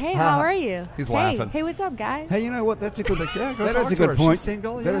and he's like, hey, how are you? He's hey, laughing. Hey, what's up, guys? Hey, you know what? That's a good. Yeah, go that talk is a to her. good point. She's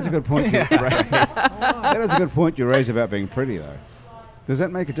single, That is a yeah. good point. That is a good point you raise about being pretty, though. Does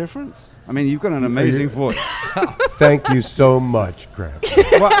that make a difference? I mean, you've got an amazing voice. Thank you so much, Grant.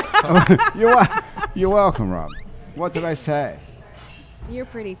 You're welcome, Rob. What did I say? You're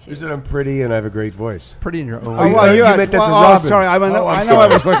pretty too. You said I'm pretty and I have a great voice. Pretty in your own Oh, way. well, you meant that to Robin. Sorry, I know, Oh, I'm I know I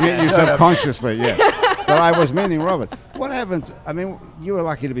sorry. was looking at you subconsciously, yeah. But I was meaning Robin. What happens? I mean, you were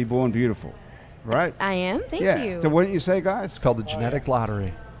lucky to be born beautiful, right? I am? Thank yeah. you. So wouldn't you say, guys? It's called the genetic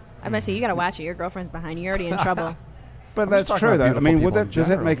lottery. I'm going to say, you got to watch it. Your girlfriend's behind you. You're already in trouble. But I'm that's just talking true, about though. I beautiful mean, people in does that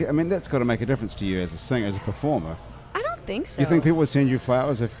general. make it? I mean, that's got to make a difference to you as a singer, as a performer. I don't think so. You think people would send you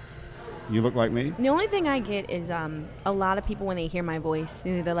flowers if you look like me? The only thing I get is a lot of people when they hear my voice,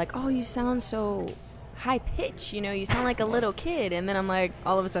 they're like, "Oh, you sound so high pitch. You sound like a little kid." And then I'm like,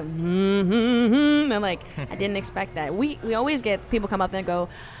 all of a sudden, they're like, "I didn't expect that." We always get people come up and go,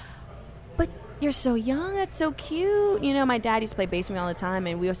 "But you're so young. That's so cute." My dad used to play bass with me all the time,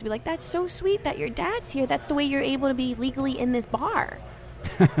 and we used to be like, "That's so sweet that your dad's here. That's the way you're able to be legally in this bar."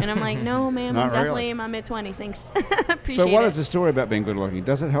 And I'm like, "No, ma'am. Not I'm definitely really. in my mid-20s. Thanks. Appreciate But what it." is the story about being good looking?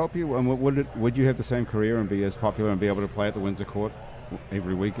 Does it help you? And would you have the same career and be as popular and be able to play at the Windsor Court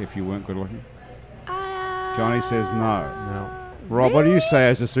every week if you weren't good looking? Johnny says no. No. Rob, what do you say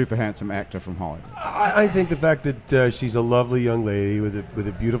as a super handsome actor from Hollywood? I think the fact that she's a lovely young lady with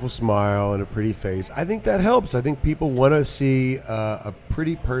a beautiful smile and a pretty face, I think that helps. I think people want to see a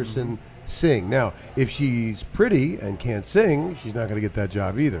pretty person sing. Now, if she's pretty and can't sing, she's not going to get that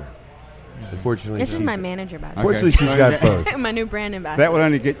job either. Unfortunately, This is she's- my manager, by the way. Fortunately, she's got both. My new brand ambassador. That would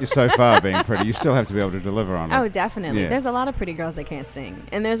only get you so far being pretty. You still have to be able to deliver on it. Oh, definitely. Yeah. There's a lot of pretty girls that can't sing,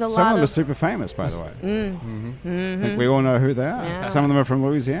 and there's a Some of lot them are of. super famous, by the way. I think we all know who they are. Yeah. Some of them are from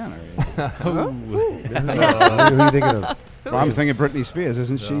Louisiana. Who are you thinking of? Well, I'm thinking Britney Spears,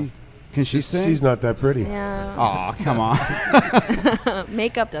 isn't she? Can she sing? She's not that pretty. Yeah, Oh, come on.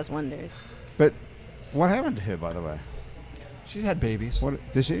 makeup does wonders. But what happened to her, by the way? She had babies. What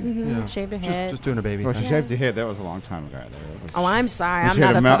did she? Yeah. Shaved her Just, head. just doing a baby Well, thing. she shaved her head. That was a long time ago. That was- Oh, I'm sorry. She I'm had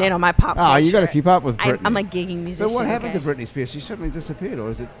not a up mouth- to date on my pop Ah, culture. you got to keep up with Britney. I'm a gigging musician. So what happened okay? to Britney Spears? She suddenly disappeared, or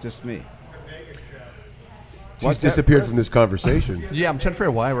is it just me? She's What's that? disappeared from this conversation. Yeah, I'm trying to figure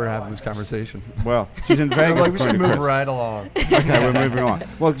out why we're having this conversation. Well, she's in Vegas. Like, we should according to move Chris. right along. Okay, we're moving on.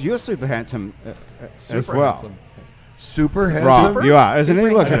 Well, you're super handsome as Super well. handsome. Super handsome. Rob, you are, isn't he?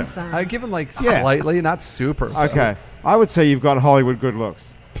 Super Look at him. handsome. I give him like Yeah. slightly, not super. Okay, I would say you've got Hollywood good looks.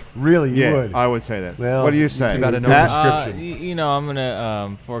 Really, you Yeah, would. I would say that. Well, What do you say? you gotta know Pat? description. I'm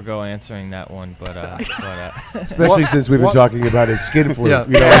gonna forego answering that one, but Especially since we've been what- talking about his skin flu. Yeah.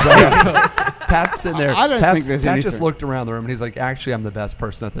 You know, Pat's sitting there. I don't Pat's, think there's Pat anything. just looked around the room and he's like, actually, I'm the best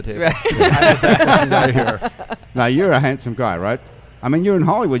person at the table. Right. He's like, I'm the best looking guy here. No, you're a handsome guy, right? I mean, you're in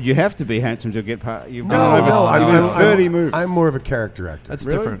Hollywood. You have to be handsome to get part. You've been No, over no, you've been 30 movies. I'm more of a character actor. That's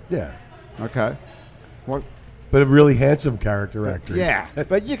Really? different. Yeah, Okay. What? but a really handsome character actor. Yeah,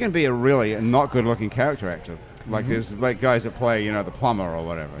 but you can be a really not good-looking character actor. Like there's like guys that play, the plumber or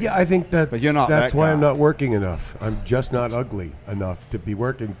whatever. Yeah, I think that. But you're not That's that why guy. I'm not working enough. I'm just not ugly enough to be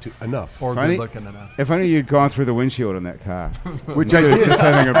working enough. Or Funny- good looking enough. If only you'd gone through the windshield in that car, Which I instead of did. just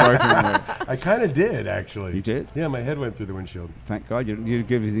having a broken leg. I kind of did, actually. You did? Yeah, my head went through the windshield. Thank God you didn't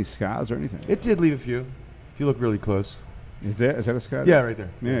give you any scars or anything. It did leave a few. If you look really close. Is that a scar? Yeah, right there.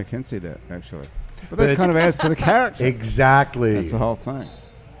 Yeah, I can see that actually. But But that it's- kind of adds to the character. Exactly. That's the whole thing.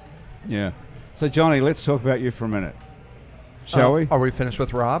 Yeah. So Johnny, let's talk about you for a minute, shall we? Are we finished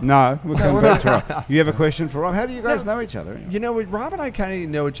with Rob? No, we'll come back to Rob. You have a question for Rob? How do you guys know each other? You know, Rob and I kind of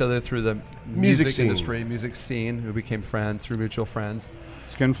know each other through the Music music scene. industry, music scene. We became friends through mutual friends.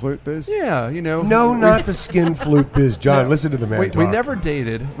 Skin flute biz? Yeah, No, not the skin flute biz. John, listen to the man We talk. never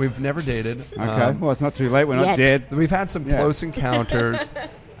dated. We've never dated. Okay. Well, it's not too late. We're not Yet. dead. We've had some Yeah. close encounters.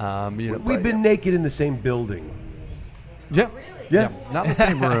 We've been naked in the same building. Yeah. Yeah. Not in the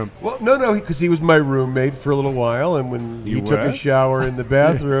same room. Well, no, because he was my roommate for a little while, and when You he took were? a shower in the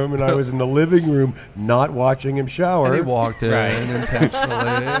bathroom, and I was in the living room not watching him shower. And he walked in Right. intentionally.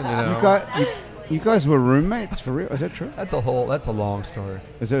 And, You guys were roommates for real? Is that true? that's a long story.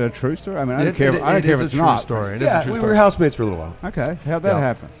 Is it a true story? I mean, I don't It- care. it- I don't it care is if a it's true not. story. It is a Yeah, true we story. were housemates for a little while. Okay. How'd that Yeah.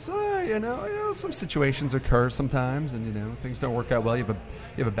 happen? So some situations occur sometimes, and things don't work out well. You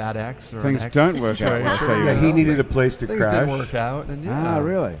have a bad ex, or Things an ex don't work out well, situation, so you Yeah, know. he needed a place to Things crash. didn't work out, and Ah,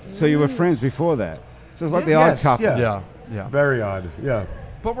 really? So you were friends before that? So it's like the odd Yes, couple. yeah. Yeah. Very odd. Yeah.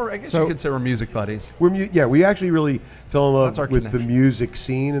 But I guess So- you could say we're music buddies. We actually really fell in That's our love with the connection. music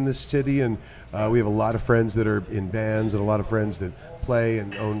scene in this city, and we have a lot of friends that are in bands and a lot of friends that play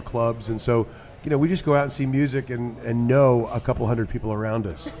and own clubs, and so we just go out and see music and know a couple hundred people around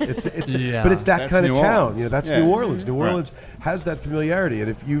us. It's Yeah. but it's that That's kind of New town. Orleans. That's Yeah. New Orleans. New Right. Orleans has that familiarity, and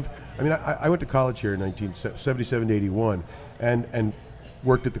if I went to college here in 1977 to 81, and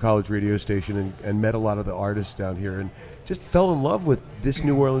worked at the college radio station and met a lot of the artists down here, and just fell in love with this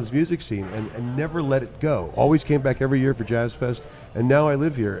New Orleans music scene and never let it go. Always came back every year for Jazz Fest, and now I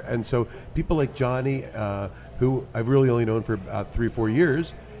live here. And so people like Johnny, who I've really only known for about 3 or 4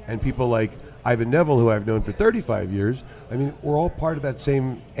 years, and people like Ivan Neville, who I've known for 35 years, I mean, we're all part of that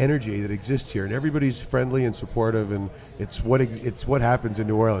same energy that exists here, and everybody's friendly and supportive, and it's what happens in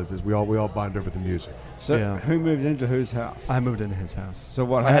New Orleans is we all bond over the music. So Yeah. who moved into whose house? I moved into his house. So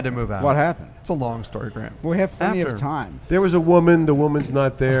what I had to happened? move out. What happened? It's a long story, Grant. We have plenty of After- time. There was a woman. The woman's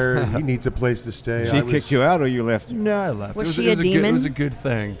not there. He needs a place to stay. She kicked you out or you left? No, I left. Was it she it was a good, it demon? was a good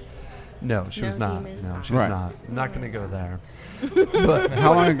thing. No, she No was not. demon? No, she's Right. not. I'm not going to go there. But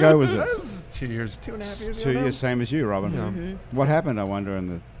How long ago was that this? was 2 years, 2.5 years 2 ago. years, same as you, Robin. Yeah. What happened, I wonder, and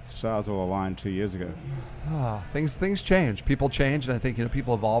the stars all aligned 2 years ago? Things change. People change, and I think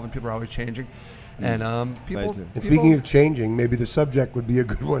people evolve, and people are always changing. And people. They do. And speaking of changing, maybe the subject would be a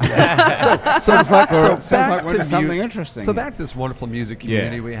good one. Sounds like back we're into to something interesting. So back to this wonderful music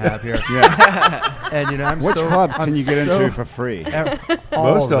community Yeah. we have here. Yeah. And I'm Which so, clubs I'm can you get so- into for free? all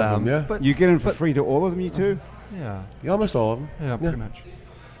Most of them, yeah. But You get in for free to all of them, you two? yeah. Yeah, almost all of them. Yeah, pretty much.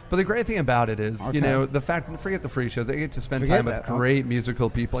 But the great thing about it is, Okay. the fact, forget the free shows. I get to spend Forget time with that. great musical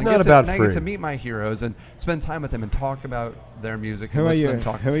people. It's and not get about to, and I free. get to meet my heroes and spend time with them and talk about their music. Who and are listen to you? them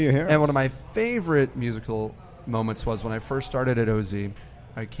talk. Who are your heroes? And one of my favorite musical moments was when I first started at OZ.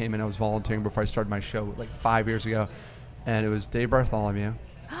 I came in, I was volunteering before I started my show like 5 years ago. And it was Dave Bartholomew,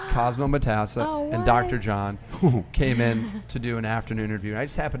 Cosmo Matassa, Oh, and what? Dr. John came in to do an afternoon interview. And I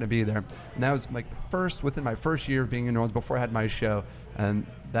just happened to be there. And that was like within my first year of being in New Orleans before I had my show. And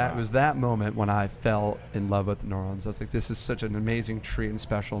that was that moment when I fell in love with New Orleans. I was like, this is such an amazing treat and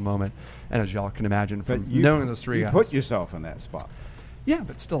special moment. And as y'all can imagine from knowing those three you guys. put yourself in that spot. Yeah,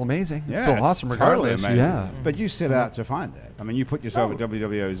 but still amazing. Yeah, it's still it's awesome totally regardless. amazing. Yeah. But you set out to find that. I mean, you put yourself at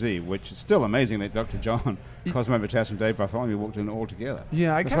WWOZ, which is still amazing that Dr. John, Cosmo Matassa, and Dave Bartholomew walked in all together.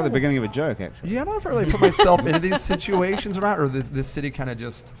 Yeah, I It's like kinda- the beginning of a joke, actually. Yeah, I don't know if I really put myself into these situations or not, or this city kind of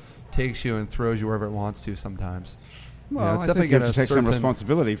just takes you and throws you wherever it wants to sometimes. Well, it's I definitely think you have got to a take some certain-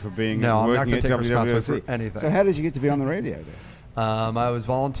 responsibility for being No, I'm not working gonna at take responsibility WWOZ. for anything. So how did you get to be on the radio there? I was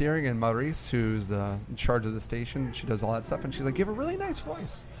volunteering, and Maurice, who's in charge of the station, she does all that stuff, and she's like, "You have a really nice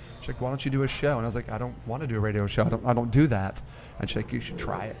voice." She's like, "Why don't you do a show?" And I was like, "I don't want to do a radio show. I don't do that." And she's like, "You should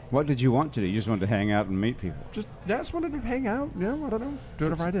try it." What did you want to do? You just wanted to hang out and meet people. I just wanted to hang out. I don't know, do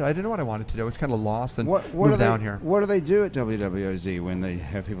whatever I did. I didn't know what I wanted to do. I was kind of lost and What moved do they, down here. What do they do at WWOZ when they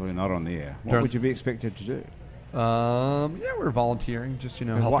have people who are not on the air? What Turn- would you be expected to do? Yeah, we're volunteering, just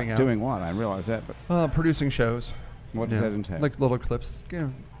helping out, Doing what? I realize that, but producing shows. What does that entail? Like little clips,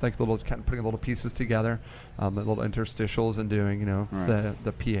 like little kind of putting little pieces together, the little interstitials, and doing Right.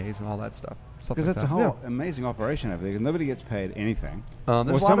 the PAs and all that stuff. Because Like that's a that. whole amazing operation over there. 'Cause nobody gets paid anything. There's Or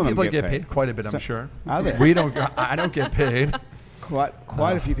a lot some of them people that get paid quite a bit. I'm sure. Are there? We don't. I don't get paid. Quite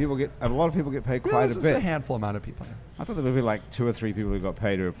a few people get. A lot of people get paid quite There's a just bit. a handful amount of people. I thought there would be like 2 or 3 people who got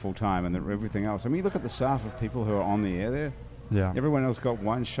paid full time, and then everything else. I mean, you look at the staff of people who are on the air there. Yeah. Everyone else got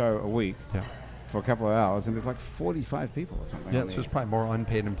one show a week Yeah. for a couple of hours, and there's like 45 people or something. Yeah, on so the there's air. probably more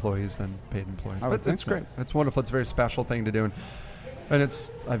unpaid employees than paid employees. I would But think it's so. great. It's wonderful. It's a very special thing to do. And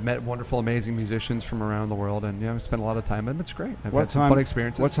I've met wonderful, amazing musicians from around the world, and I've spent a lot of time, and it's great. I've had some fun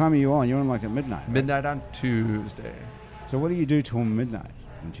experiences. What time are you on? You're on like at midnight. right? Midnight on Tuesday. So what do you do till midnight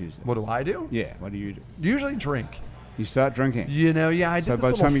on Tuesday? What do I do? Yeah, what do you do? Usually drink. You start drinking. I So did by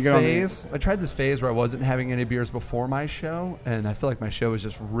this the time little you get on the- phase. I tried this phase where I wasn't having any beers before my show, and I feel like my show was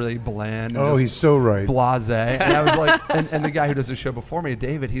just really bland. And Oh, just he's so right. blasé. And I was like, and the guy who does the show before me,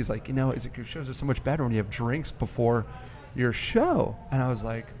 David, he's like, your shows are so much better when you have drinks before your show. And I was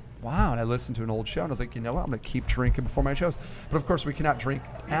like, wow. And I listened to an old show, and I was like, you know what? I'm going to keep drinking before my shows. But of course, we cannot drink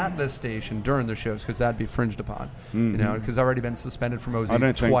at this station during the shows because that'd be fringed upon. Because I've already been suspended from OZ I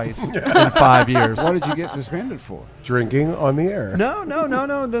don't think- twice in 5 years. What did you get suspended for? Drinking on the air. No.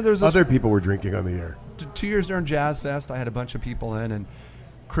 There's this Other people were drinking on the air. 2 years during Jazz Fest, I had a bunch of people in, and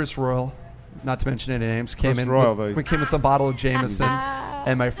Chris Royal, not to mention any names, came Chris in. Royal, We came with a bottle of Jameson,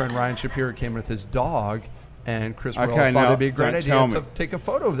 and my friend Ryan Shapiro came with his dog. And Chris Royal Okay, thought now, it'd be a great don't idea tell to me. take a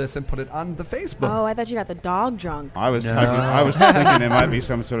photo of this and put it on the Facebook. Oh, I thought you got the dog drunk. I was thinking there might be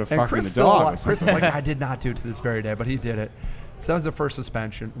some sort of And fucking Chris the still, dog. Or Chris is something. like, I did not do it to this very day, but he did it. So that was the first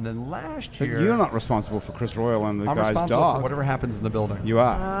suspension. And then last But year, you're not responsible for Chris Royal and the I'm guy's responsible dog. for whatever happens in the building. You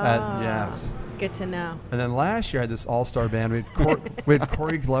are. Yes. Good to know. And then last year I had this all-star band. We had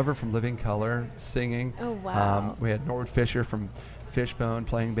Corey Glover from Living Colour singing. Oh, wow. We had Norwood Fisher from Fishbone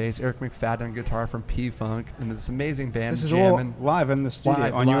playing bass, Eric McFadden on guitar from P-Funk, and this amazing band This is all jamming. live in the studio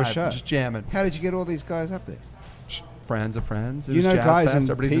Live, on your live, show. just jamming. How did you get all these guys up there? Friends of friends. It You was know Jazz guys Fest.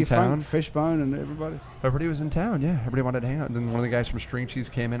 in Everybody's in town. P-Funk, Fishbone, and everybody. Everybody was in town. Yeah, everybody wanted to hang out. And then one of the guys from String Cheese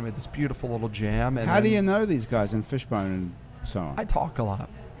came in with this beautiful little jam. And How do then you know these guys in Fishbone and so on? I talk a lot.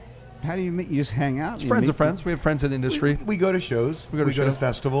 How do you meet? You just hang out? It's You friends meet of friends. We have friends in the industry. We go to shows. We go to shows.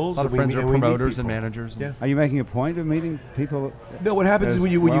 festivals. A lot of and we friends meet- are and we meet promoters and people. managers. Yeah. Are you making a point of meeting people? No, what happens is As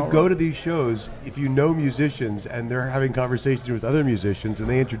when you well, go or- to these shows, if you know musicians and they're having conversations with other musicians and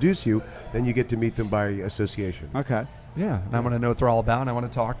they introduce you, then you get to meet them by association. Okay. Yeah, and I want to know what they're all about, and I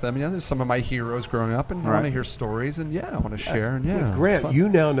want to talk to them. There's some of my heroes growing up, and I want Right. to hear stories, and I want to share. And it's Grant, fun. you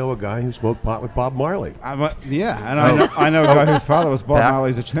now know a guy who smoked pot with Bob Marley. And I know a guy whose father was Bob Back-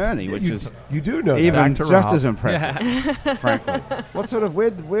 Marley's attorney, which is You do know that. even Back to just Rob. as impressive, frankly. What sort of where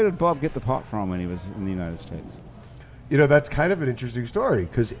did Bob get the pot from when he was in the United States? That's kind of an interesting story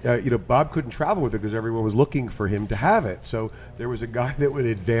because Bob couldn't travel with it because everyone was looking for him to have it. So there was a guy that would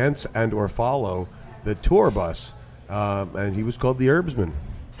advance and or follow the tour bus, and he was called the Herbsman.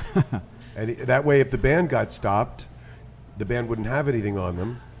 And that way, if the band got stopped, the band wouldn't have anything on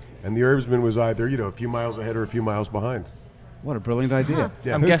them, and the Herbsman was either a few miles ahead or a few miles behind. What a brilliant idea!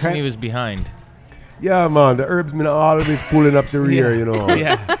 Yeah. I'm Who guessing came- he was behind. Yeah, man, the Herbsman always pulling up the rear,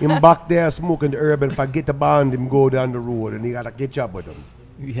 Yeah. Him back there smoking the herb, and forget the band, him go down the road, and he got to catch up with him.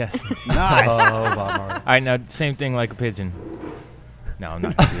 Yes. Nice. Oh, Bob Marley. All right, now same thing like a pigeon. No, I'm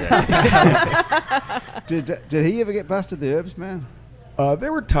not gonna do that. Did he ever get busted, the Herbs man?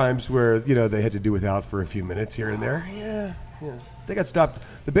 There were times where they had to do without for a few minutes here and there. Yeah. They got stopped.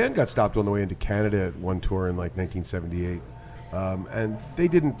 The band got stopped on the way into Canada at one tour in like 1978, and they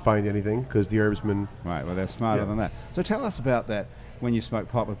didn't find anything because the Herbsman. Right. Well, they're smarter Yeah. than that. So tell us about that. When you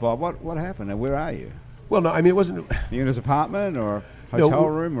smoked pot with Bob, what happened? And where are you? Well, no, I mean it wasn't. Are you in his apartment or No, hotel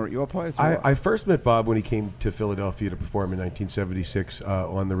room or at your place? Or what? I first met Bob when he came to Philadelphia to perform in 1976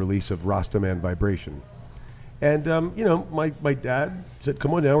 on the release of Rastaman Vibration. And, my dad said,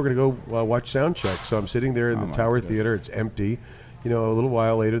 come on down, we're going to go watch Soundcheck. So I'm sitting there in Oh, the my Tower goodness. Theater. It's empty. A little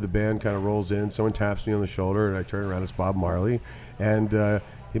while later, the band kind of rolls in. Someone taps me on the shoulder, and I turn around. It's Bob Marley. And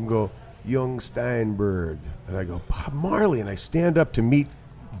him go, Young Steinberg. And I go, Bob Marley. And I stand up to meet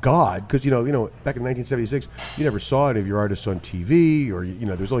God, because, back in 1976, you never saw any of your artists on TV, or,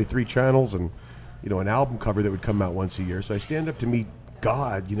 there's only 3 channels and, an album cover that would come out once a year. So I stand up to meet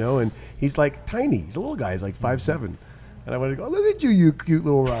God, and he's like tiny. He's a little guy. He's like 5'7". And I want to go, look at you, you cute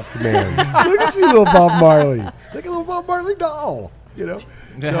little Rasta man. Look at you, little Bob Marley. Look at little Bob Marley doll,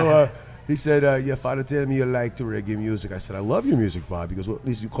 So he said, your father tell me you like to reggae music. I said, I love your music, Bob. He goes, well, at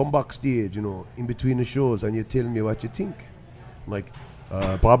least you come backstage, in between the shows, and you tell me what you think. I'm like,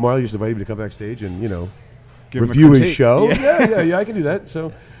 Bob Marley just invited me to come backstage and, Give him a review his critique. show. Yeah. Yeah, I can do that.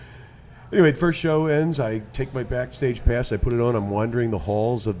 So anyway, the first show ends. I take my backstage pass. I put it on. I'm wandering the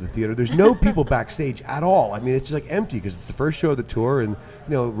halls of the theater. There's no people backstage at all. I mean, it's just like empty because it's the first show of the tour, and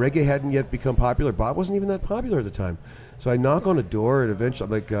reggae hadn't yet become popular. Bob wasn't even that popular at the time. So I knock on a door, and eventually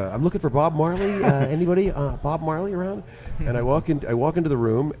I'm like, I'm looking for Bob Marley. Anybody? Bob Marley around? And I walk into the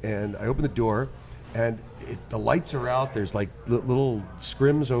room, and I open the door, and the lights are out. There's like little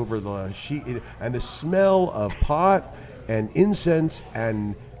scrims over the sheet, and the smell of pot and incense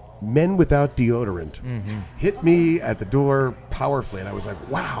and men without deodorant hit me at the door powerfully, and I was like,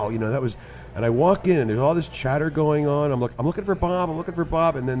 wow, that was. And I walk in, and there's all this chatter going on. I'm looking for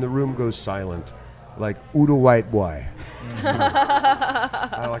Bob, and then the room goes silent, like Udo White Boy.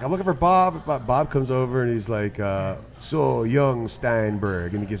 I'm looking for Bob. Bob comes over, and he's like, so young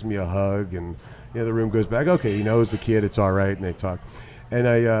Steinberg, and he gives me a hug, and the room goes back. Okay, he knows the kid. It's all right, and they talk. And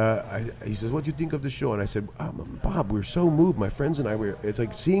he says, "What do you think of the show?" And I said, "Bob, we were so moved. My friends and I were. It's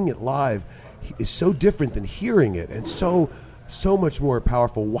like seeing it live is so different than hearing it, and so much more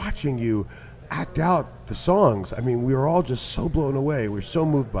powerful watching you act out the songs. I mean, we were all just so blown away. We were so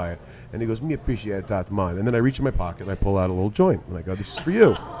moved by it." And he goes, "Me appreciate that, man." And then I reach in my pocket and I pull out a little joint, and I go, "This is for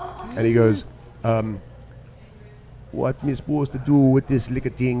you." And he goes, "What me supposed to do with this liquor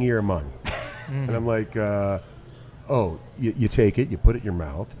thing here, man?" And I'm like, you take it, you put it in your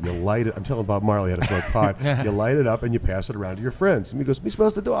mouth, you light it. I'm telling Bob Marley how to smoke pot. You light it up and you pass it around to your friends. And he goes, "Me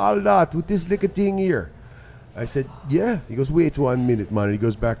supposed to do all that with this liquor thing here?" I said, "Yeah." He goes, "Wait 1 minute, man." And he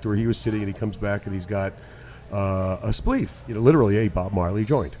goes back to where he was sitting, and he comes back, and he's got a spleef, literally a Bob Marley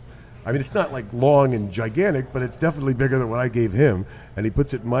joint. I mean, it's not like long and gigantic, but it's definitely bigger than what I gave him. And he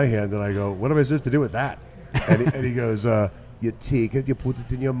puts it in my hand, and I go, "What am I supposed to do with that?" And he goes, "You take it, you put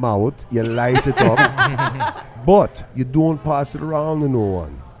it in your mouth, you light it up, but you don't pass it around to no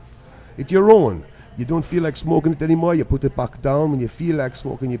one. It's your own. You don't feel like smoking it anymore, you put it back down. When you feel like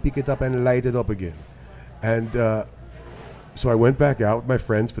smoking, you pick it up and light it up again." And so I went back out with my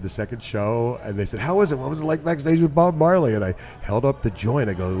friends for the second show, and they said, "How was it? What was it like backstage with Bob Marley?" And I held up the joint.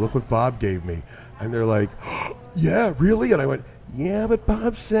 I go, "Look what Bob gave me." And they're like, "Yeah, really?" And I went, "Yeah, but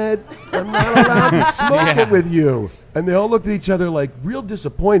Bob said I'm not allowed to smoke it with you." And they all looked at each other like real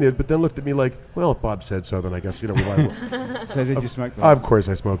disappointed, but then looked at me like, "Well, if Bob said so, then I guess, we will." So did you smoke that? Of course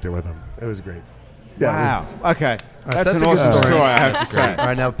I smoked it with him. It was great. Yeah, wow. Okay. Right, That's so an that's a good awesome story. story, I have to say. All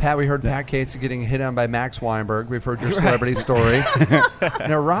right, now, Pat, we heard Pat Casey getting hit on by Max Weinberg. We've heard your celebrity story.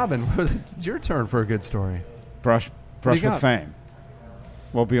 Now, Robin, it's your turn for a good story. Brush What do you with got? fame.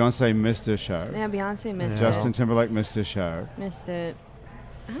 Well, Beyonce missed her show. Yeah, Beyonce missed Justin Timberlake missed his show. it. Missed it.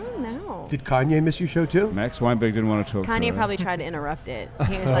 I don't know. Did Kanye miss your show too? Max Weinberg didn't want to talk to Kanye her. probably tried to interrupt it.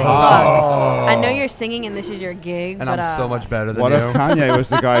 He was like, "Look, I know you're singing and this is your gig, And but I'm so much better than What you. if Kanye was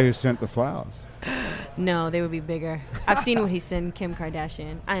the guy who sent the flowers? no, they would be bigger." I've seen what he sent Kim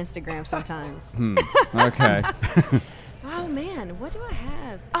Kardashian. I Instagram sometimes. Okay. Oh man, what do I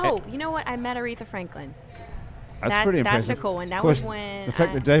have? Oh, you know what? I met Aretha Franklin. That's pretty That's impressive. a cool one. That Of course, was when the fact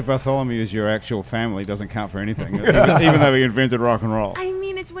I- that Dave Bartholomew is your actual family doesn't count for anything, even though he invented rock and roll. I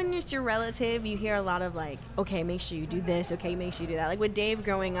mean, it's when it's your relative. You hear a lot of like, okay, make sure you do this. Okay, make sure you do that. Like with Dave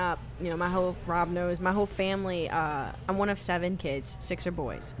growing up, Rob knows, my whole family. I'm one of 7 kids. 6 are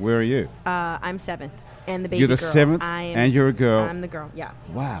boys. Where are you? I'm 7th, and the baby You're the girl. 7th, I am, and you're a girl. I'm the girl. Yeah.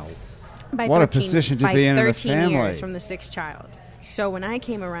 Wow. By What a 13 position to by be in a 13 family. years from the 6th child. So when I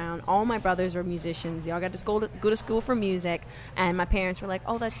came around, all my brothers were musicians. They all got to go to school for music, and my parents were like,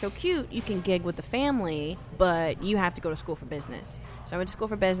 "Oh, that's so cute. You can gig with the family, but you have to go to school for business." So I went to school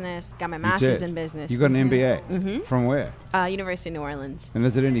for business, got my master's did. in business. You got an MBA. From where? University of New Orleans. And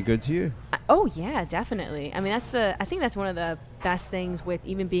is it any good to you? Oh yeah, definitely. I mean, I think that's one of the best things with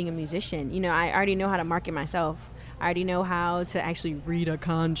even being a musician. I already know how to market myself. I already know how to actually read a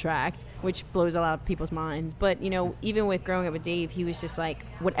contract, which blows a lot of people's minds. But, even with growing up with Dave, he was just like,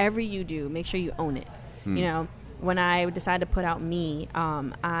 whatever you do, make sure you own it. When I decided to put out Me,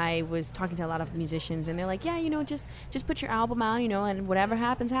 I was talking to a lot of musicians, and they're like, yeah, just put your album out, and whatever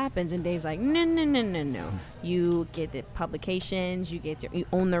happens, happens. And Dave's like, no. You get the publications, you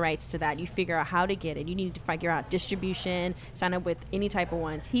own the rights to that. You figure out how to get it. You need to figure out distribution, sign up with any type of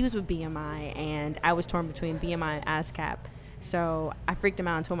ones. He was with BMI, and I was torn between BMI and ASCAP. So I freaked him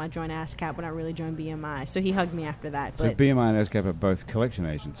out and told him I joined ASCAP when I really joined BMI. So he hugged me after that. So But BMI and ASCAP are both collection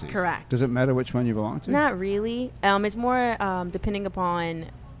agencies. Correct. Does it matter which one you belong to? not really. It's more depending upon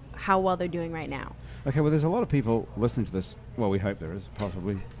how well they're doing right now. Okay, well, there's a lot of people listening to this. Well, we hope there is.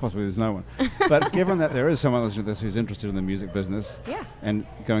 Possibly there's no one. But given that there is someone listening to this who's interested in the music business Yeah. and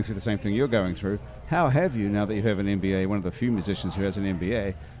going through the same thing you're going through, how have you, now that you have an MBA, one of the few musicians who has an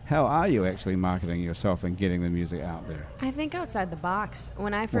MBA, how are you actually marketing yourself and getting the music out there? I think outside the box.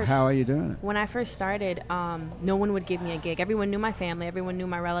 When I first How are you doing it? When I first started, no one would give me a gig. Everyone knew my family, everyone knew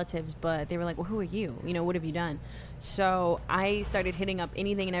my relatives, but they were like, well, who are you? You know, what have you done? So I started hitting up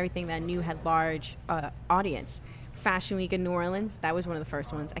anything and everything that I knew had large audience. Fashion Week in New Orleans, that was one of the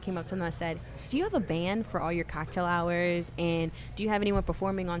first ones. I came up to them and I said, do you have a band for all your cocktail hours? And do you have anyone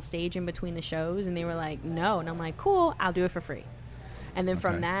performing on stage in between the shows? And they were like, no. And I'm like, cool, I'll do it for free. And then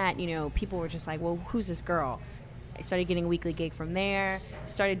from that, you know, people were just like, well, who's this girl? I started getting a weekly gig from there,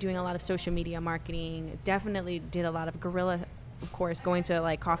 started doing a lot of social media marketing, definitely did a lot of guerrilla, of course, going to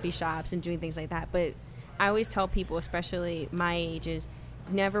like coffee shops and doing things like that. But I always tell people, especially my age, is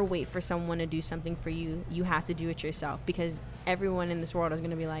never wait for someone to do something for you. You have to do it yourself, because everyone in this world is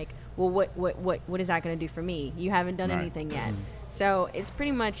going to be like, well, what is that going to do for me? You haven't done anything yet. So it's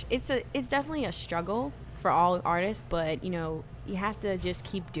pretty much, it's definitely a struggle for all artists, but, you know, you have to just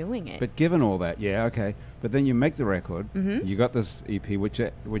keep doing it. But given all that, yeah, okay. But then you make the record. You got this EP, which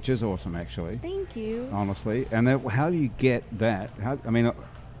is awesome, actually. Thank you. Honestly. And then how do you get that?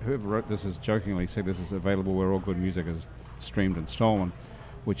 Whoever wrote this has jokingly said this is available where all good music is streamed and stolen,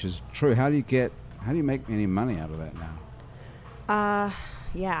 which is true. How do you make any money out of that now?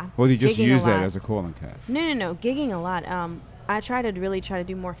 Yeah. Or do you just Gigging use a that lot. as a calling card? No. Gigging a lot. I try to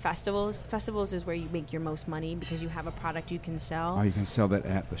do more festivals. Festivals is where you make your most money because you have a product you can sell. Oh, you can sell that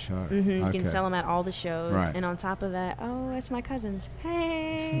at the show. You Okay. can sell them at all the shows. Right. And on top of that, it's my cousins.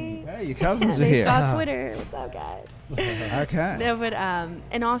 Hey. Hey, your cousins are They here. saw Twitter. What's up, guys? Okay. No, but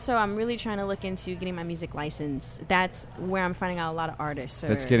and also I'm really trying to look into getting my music license. That's where I'm finding out a lot of artists.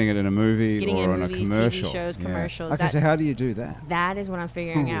 That's getting it in a movie Getting or it in in movies, a commercial. TV shows, Yeah. commercials. Okay, so how do you do that? That is what I'm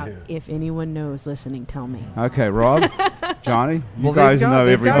figuring out. If anyone knows listening, tell me. Okay, Rob, Johnny, you Well, guys know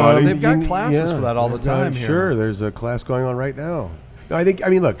they've got- everybody. they've got classes for that all the time here. Sure, there's a class going on right now. No, I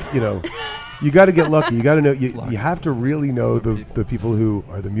mean, look, you know, you got to get lucky. You got to know. You have to really know the people who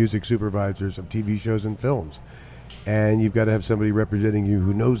are the music supervisors of TV shows and films, and you've got to have somebody representing you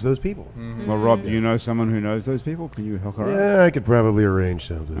who knows those people. Well, Rob, do you know someone who knows those people? Can you hook her up? Yeah, I could probably arrange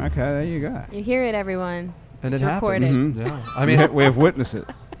something. Okay, there you go. You hear it, everyone. And It's it happens. recorded. Yeah. I mean, We have witnesses.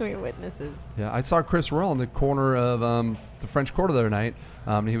 We're witnesses. yeah, I saw Chris Royal in the corner of the French Quarter the other night.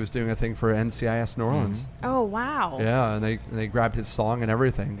 He was doing a thing for NCIS New Orleans. Oh, wow. Yeah, and they grabbed his song and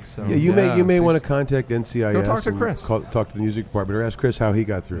everything. So Yeah, you may so want to he's- contact NCIS. Go talk to and Chris. Talk to the music department, or ask Chris how he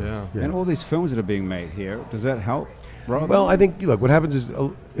got through. Yeah. And all these films that are being made here, does that help, Rob? Well, I think look, what happens is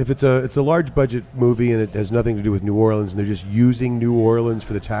if it's a large budget movie and it has nothing to do with New Orleans, and they're just using New Orleans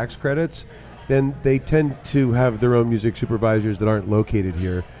for the tax credits, then they tend to have their own music supervisors that aren't located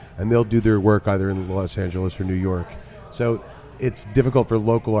here, and they'll do their work either in Los Angeles or New York. So it's difficult for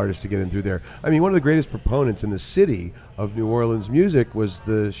local artists to get in through there. I mean, one of the greatest proponents in the city of New Orleans music was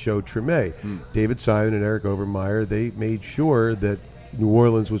the show Treme. David Simon and Eric Overmeyer, they made sure that New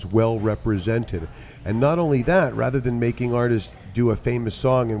Orleans was well represented. And not only that, rather than making artists do a famous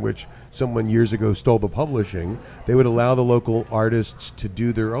song in which someone years ago stole the publishing, they would allow the local artists to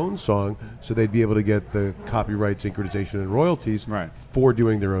do their own song so they'd be able to get the copyright synchronization and royalties for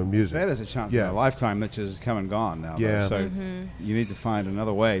doing their own music. That is a chance in a lifetime that's just come and gone now. Yeah. Though. So you need to find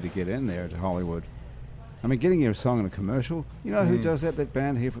another way to get in there to Hollywood. I mean, getting your song in a commercial, you know who does that? That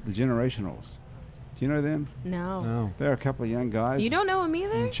band here, for the Generationals. Do you know them? No. No. They're a couple of young guys. You don't know him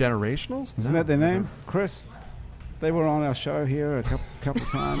either? Generationals? Isn't No. that their name? Chris? They were on our show here a couple of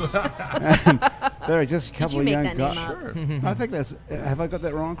times. And they're just a couple of make young that guys. name up? I think that's. Have I got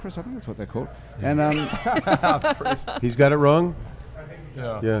that wrong, Chris? I think that's what they're called. And He's got it wrong?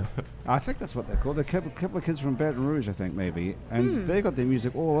 Yeah. I think that's what they're called. They're a couple of kids from Baton Rouge, I think, maybe. And they got their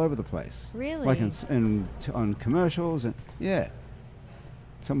music all over the place. Really? Like on commercials. And yeah.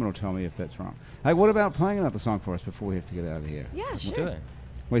 Someone will tell me if that's wrong. Hey, what about playing another song for us before we have to get out of here? Yeah, Let's sure. do it.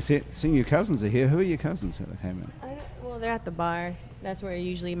 Wait, seeing your cousins are here. Who are your cousins that came in? Well, they're at the bar. That's where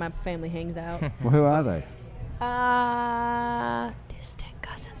usually my family hangs out. Well, who are they? Distant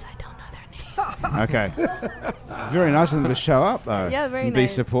cousins. I don't know their names. Okay. Very nice of them to show up, though. Yeah, very and be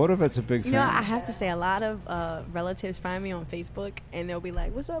nice. supportive. It's a big You thing. know, I have to say, a lot of relatives find me on Facebook, and they'll be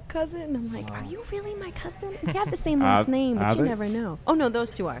like, "What's up, cousin?" And I'm like, "Are you really my cousin? We have the same last name, are but you they? never know." Oh no,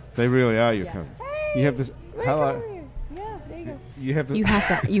 those two are. They really are your Yeah. cousins. Hey, You have this. wait, Hello. come here. Yeah, there you go. You have the. You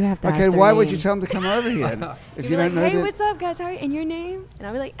have to. You have to. Okay, ask their why would name. you tell them to come over here if You'd you be don't like, know "Hey, them? what's up, guys? How are you? And your name?" And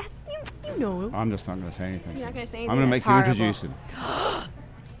I'll be like, "You know him." I'm just not going to say anything. You're not gonna say I'm going to anything? make That's you introduce him.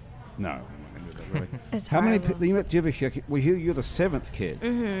 No. I'm not gonna do that, really. It's How many? horrible. Do you have a, we hear you're the 7th kid.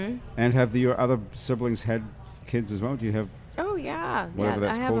 Mm-hmm. And have your other siblings had kids as well? Do you have Oh yeah, Whatever yeah.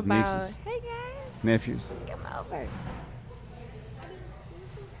 that's I have called, about. nieces. Hey guys, nephews? come over.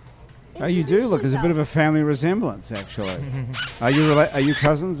 Oh, you do look. There's a bit of a family resemblance, actually. Are you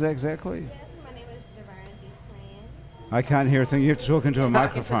cousins exactly? Yes, my name is Javara D. Plan. I can't hear a thing. You have to talk into a Into the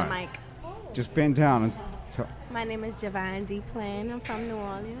microphone. mic. Just bend down and talk. My name is Javon D. Plan. I'm from New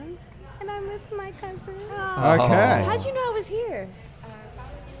Orleans, and I miss my cousin. Okay. How'd you know I was here?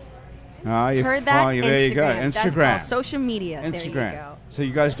 Oh, you Heard that? finally, there you go. That's Instagram. called social media. There you Instagram. go. So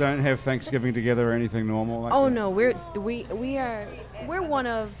you guys don't have Thanksgiving together or anything normal? Like Oh that? no, we're one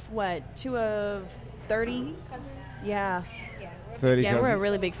of what 2 of 30 cousins. Yeah, 30 yeah, cousins? we're a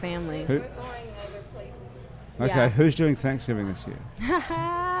really big family. Who- Going other places. Okay, Yeah. who's doing Thanksgiving this year?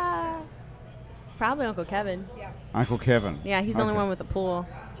 Probably Uncle Kevin. Uncle Kevin. Yeah, he's the only Okay. one with the pool.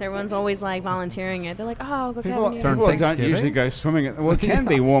 So everyone's always like volunteering it. They're like, oh, Uncle People, Kevin. Darn people don't Thanksgiving? usually go swimming. Well, it can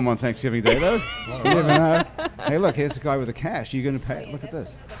be warm on Thanksgiving Day, though. You never know. Hey, look, here's the guy with the cash. You going to pay? Look at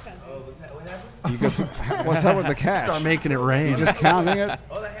this. You got some, what's up with the cash? Start making it rain. You just counting it?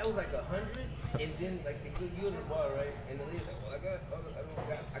 All I had was like 100, and then like they put you in the bar, right? And the lady's like,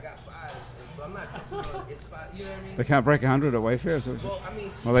 well, I got 5, and so I'm not tripping on it's 5. You know what I mean? They can't break 100 at Wayfair. So Well, I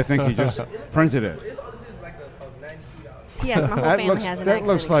mean, well, they think you just printed it. it's all this is like a $93. Yes, my whole That family looks, has an that accent.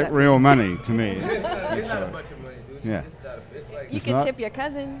 looks like except real money to me. It's not a bunch of money, dude. Yeah. It's like you It's can not? tip your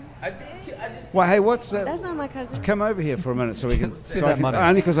cousin. I just Well, hey, what's that? That's not my cousin. Come over here for a minute so we can. See so that I can money.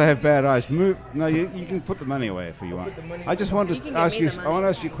 only because I have bad eyes. Move. No, you can put the money away if you want. the money I just wanted You to can give ask me you. the I money. want to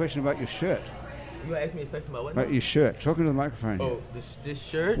ask you a question about your shirt. You asked me a question about what? About your shirt. Talking to the microphone. Here. Oh, this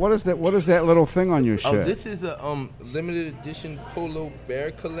shirt. What is that? What is that little thing on your Oh, shirt? this is a limited edition polo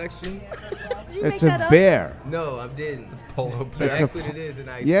bear collection. Did you It's make a that up? bear. No, I didn't. It's polo You It's a asked what it is, and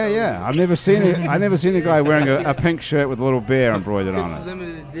I Yeah, told yeah. you. I've never seen it. I've never seen a guy wearing a pink shirt with a little bear embroidered It's on it.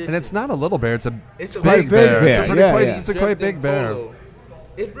 limited edition. and it's not a little bear. It's a It's a big big bear. It's bear, a pretty yeah, quite, yeah. It's a quite Just in big bear. polo.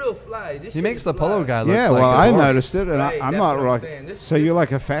 It's real fly. This He shit makes is the polo fly. guy look Yeah, like well, a I dwarf. noticed it, and Right, I'm that's not what I'm like. saying. This- So you're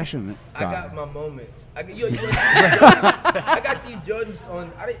like a fashion I guy. got my moments. I got these Jordans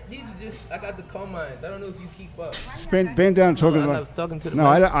on. These are just. I got the Carmines. I don't know if you keep up. Bend down, talking I like. was talking to the.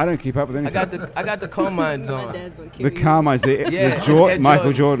 No, mic. I don't keep up with anything. I got the Carmines My on. dad's gonna kill The you. Carmines, the Yeah, Jordan, Air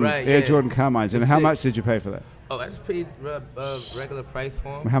Michael Jordans, Jordan, right, Air yeah. Jordan Carmines. And It's how sick. much did you pay for that? Oh, that's pretty regular price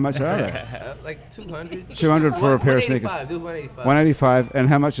for them. How much are they? Like 200. 200 for a pair of sneakers. 185. It was 185. 185. And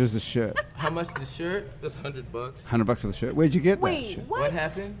how much is the shirt? How much the shirt? That's $100. $100 for the shirt. Where'd you get that? Wait, shirt? What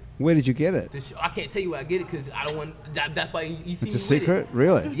happened? Where did you get it? I can't tell you where I get it because I don't want. That's why you see It's a me with secret, it.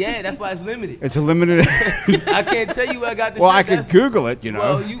 really. Yeah, that's why it's limited. It's a limited. I can't tell you where I got the Well, shirt. I could That's- Google it, you know.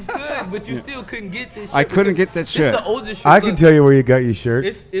 Well, you could, but you still couldn't get this shirt. I couldn't because get that shirt. This is the oldest shirt. I can Look, tell you where you got your shirt.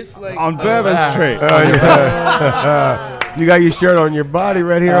 It's like On Bourbon Street. You got your shirt on your body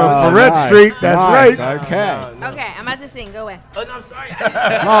right here Oh, on Ferret nice, Street. That's nice, right. Okay. No. Okay, I'm about to sing. Go away. Oh no, I'm sorry. I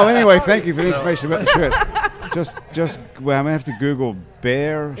didn't- Oh, anyway, thank you for the information about the shirt. Well, I'm gonna have to Google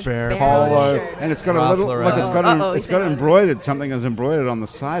bear polo, shirt. and it's got a Ralph little Lauren. look. It's got Uh-oh, it's he's got saying- embroidered. Something is embroidered on the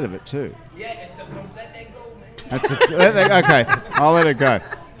side of it too. Yeah, let that go, man. Okay, I'll let it go.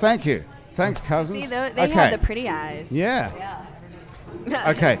 Thank you. Thanks, cousins. See, they okay. have the pretty eyes. Yeah.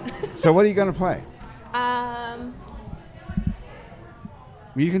 Okay. So what are you going to play?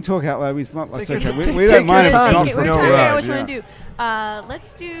 You can talk out loud. It's not like Take your- we take don't mind if your it's time. not. We're no trying to figure out rush, which one to do.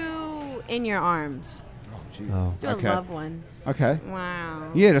 Let's do In Your Arms. Oh. Let's do Okay. a love one. Okay. Wow.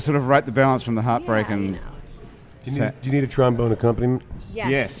 Yeah, to sort of right the balance from the heartbreak Yeah, and. you know. Do you need a trombone accompaniment? Yes.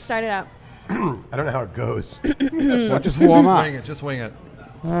 Yes. Start it up. I don't know how it goes. Well, just warm up. Wing it. Just wing it.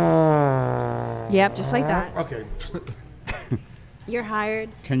 Yep, just like that. Okay. You're hired.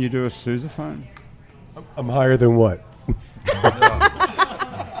 Can you do a sousaphone? I'm higher than what?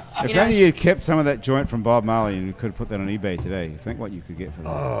 If know, only sh- you kept some of that joint from Bob Marley and you could put that on eBay today. Think what you could get for that.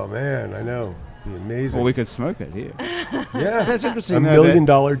 Oh man, I know. It'd be amazing. Or we could smoke it here. yeah, That's interesting. a though, $1 million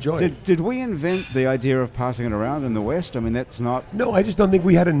that- joint. Did we invent the idea of passing it around in the West? I mean, that's not. No, I just don't think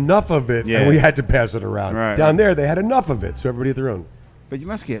we had enough of it, Yeah. and we had to pass it around. Right, Down right. there, they had enough of it, so everybody had their own. But you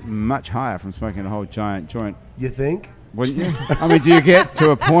must get much higher from smoking a whole giant joint, You think? wouldn't you? I mean, do you get to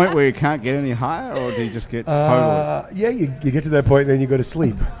a point where you can't get any higher, or do you just get totally? Yeah, you get to that point, and then you go to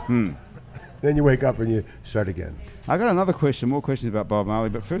sleep. Then you wake up and you start again. I got another question, more questions about Bob Marley,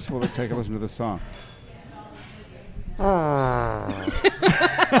 but first of all, let's take a listen to this song.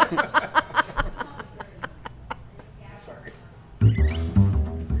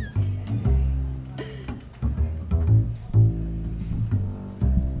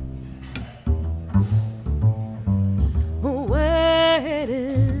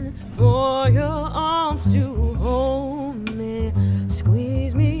 Waiting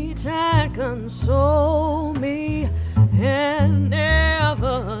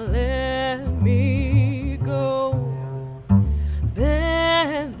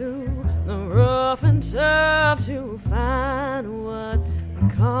tough to find what we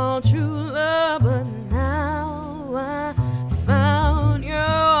call true love, but now I found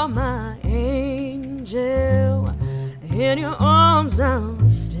you're my angel. In your arms I'll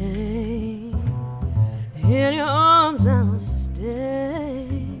stay. In your arms I'll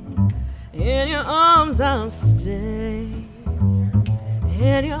stay. In your arms I'll stay.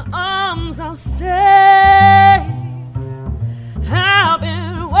 In your arms I'll stay. I've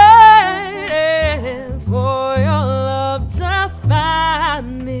been waiting for your love to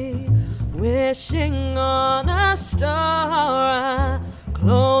find me, wishing on a star. I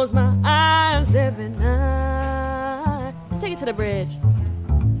close my eyes every night. Let's take it to the bridge.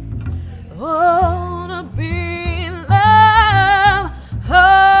 Oh, to be in love,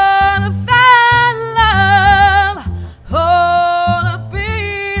 oh, to find love, oh, to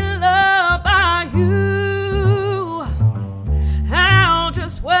be loved by you. I'll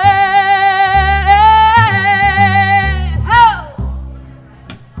just wait. Oh.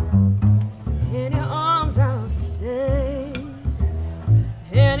 In your arms I'll stay.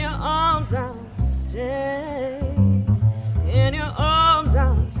 In your arms I'll stay. In your arms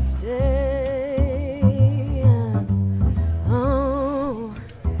I'll stay. Oh.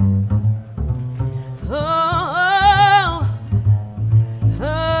 Oh.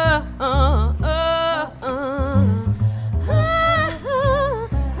 Oh.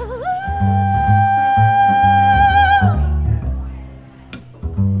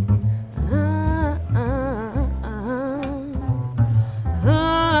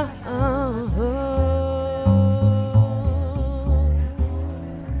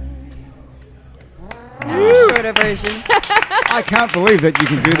 Shorter version. I can't believe that you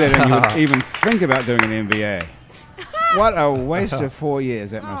can do that and you would even think about doing an MBA. What a waste of 4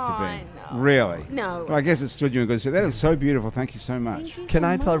 years that must have been. Really? No. Well, I guess it stood you in good stead. That is so beautiful. Thank you so much. Thank you Can so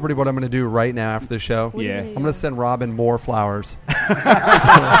I tell everybody what I'm going to do right now after the show? Yeah. I'm going to send Robin more flowers.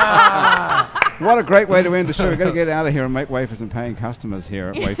 What a great way to end the show. We've got to get out of here and make way for some paying customers here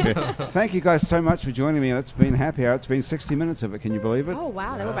at Wayfair. Thank you guys so much for joining me. That's been Happy Hour. It's been 60 minutes of it. Can you believe it? Oh,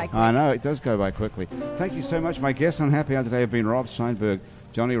 wow. That went by quick. I know. It does go by quickly. Thank you so much. My guests on Happy Hour today have been Rob Steinberg,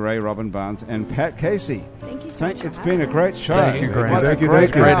 Johnny Ray, Robin Barnes, and Pat Casey. Thank you so much. It's been a great show. Thank you, Grant. What a Thank you, great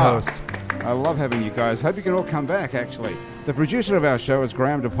thank you. Great hour. host. I love having you guys. Hope you can all come back, actually. The producer of our show is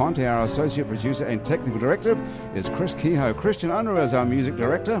Graham DePonte. Our associate producer and technical director is Chris Kehoe. Christian Unruh is our music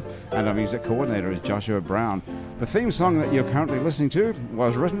director, and our music coordinator is Joshua Brown. The theme song that you're currently listening to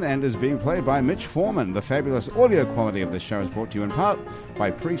was written and is being played by Mitch Foreman. The fabulous audio quality of this show is brought to you in part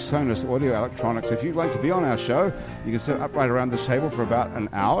by PreSonus Audio Electronics. If you'd like to be on our show, you can sit upright around this table for about an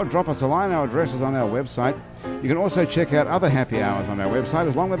hour. Drop us a line. Our address is on our website. You can also check out other happy hours on our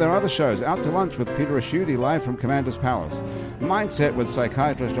website, along with our other shows. Out to Lunch with Peter Asciuti, live from Commander's Palace. Mindset with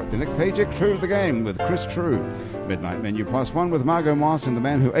psychiatrist Dr. Nick Pajic. True to the Game with Chris True. Midnight Menu Plus One with Margot Moss and the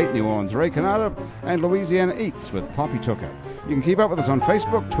Man Who Ate New Orleans, Ray Canada. And Louisiana Eats with Poppy Tucker. You can keep up with us on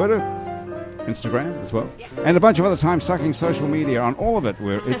Facebook, Twitter, Instagram as well, and a bunch of other time-sucking social media. On all of it,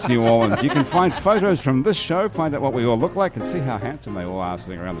 it's New Orleans. You can find photos from this show, find out what we all look like, and see how handsome they all are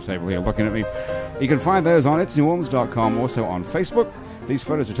sitting around the table here looking at me. You can find those on itsneworleans.com, also on Facebook. These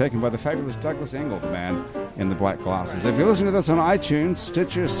photos are taken by the fabulous Douglas Engel, the man in the black glasses. If you're listening to this on iTunes,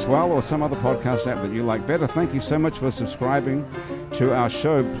 Stitcher, Swell, or some other podcast app that you like better, thank you so much for subscribing to our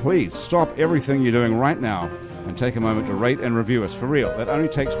show. Please stop everything you're doing right now and take a moment to rate and review us. For real, that only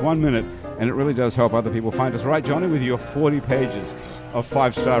takes 1 minute, and it really does help other people find us. Right, Johnny, with your 40 pages of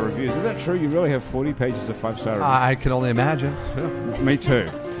 5-star reviews. Is that true? You really have 40 pages of 5-star reviews? I can only imagine. Me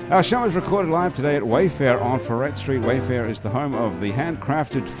too. Our show is recorded live today at Wayfair on Ferret Street. Wayfair is the home of the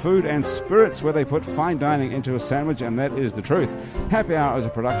handcrafted food and spirits where they put fine dining into a sandwich, and that is the truth. Happy Hour is a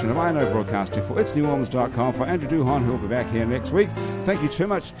production of I Know Broadcasting for itsneworleans.com. For Andrew Duhon, who will be back here next week. Thank you too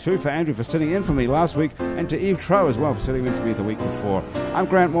much, too, for Andrew for sitting in for me last week, and to Eve Troe as well for sitting in for me the week before. I'm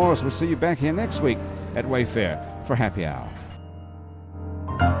Grant Morris. We'll see you back here next week at Wayfair for Happy Hour.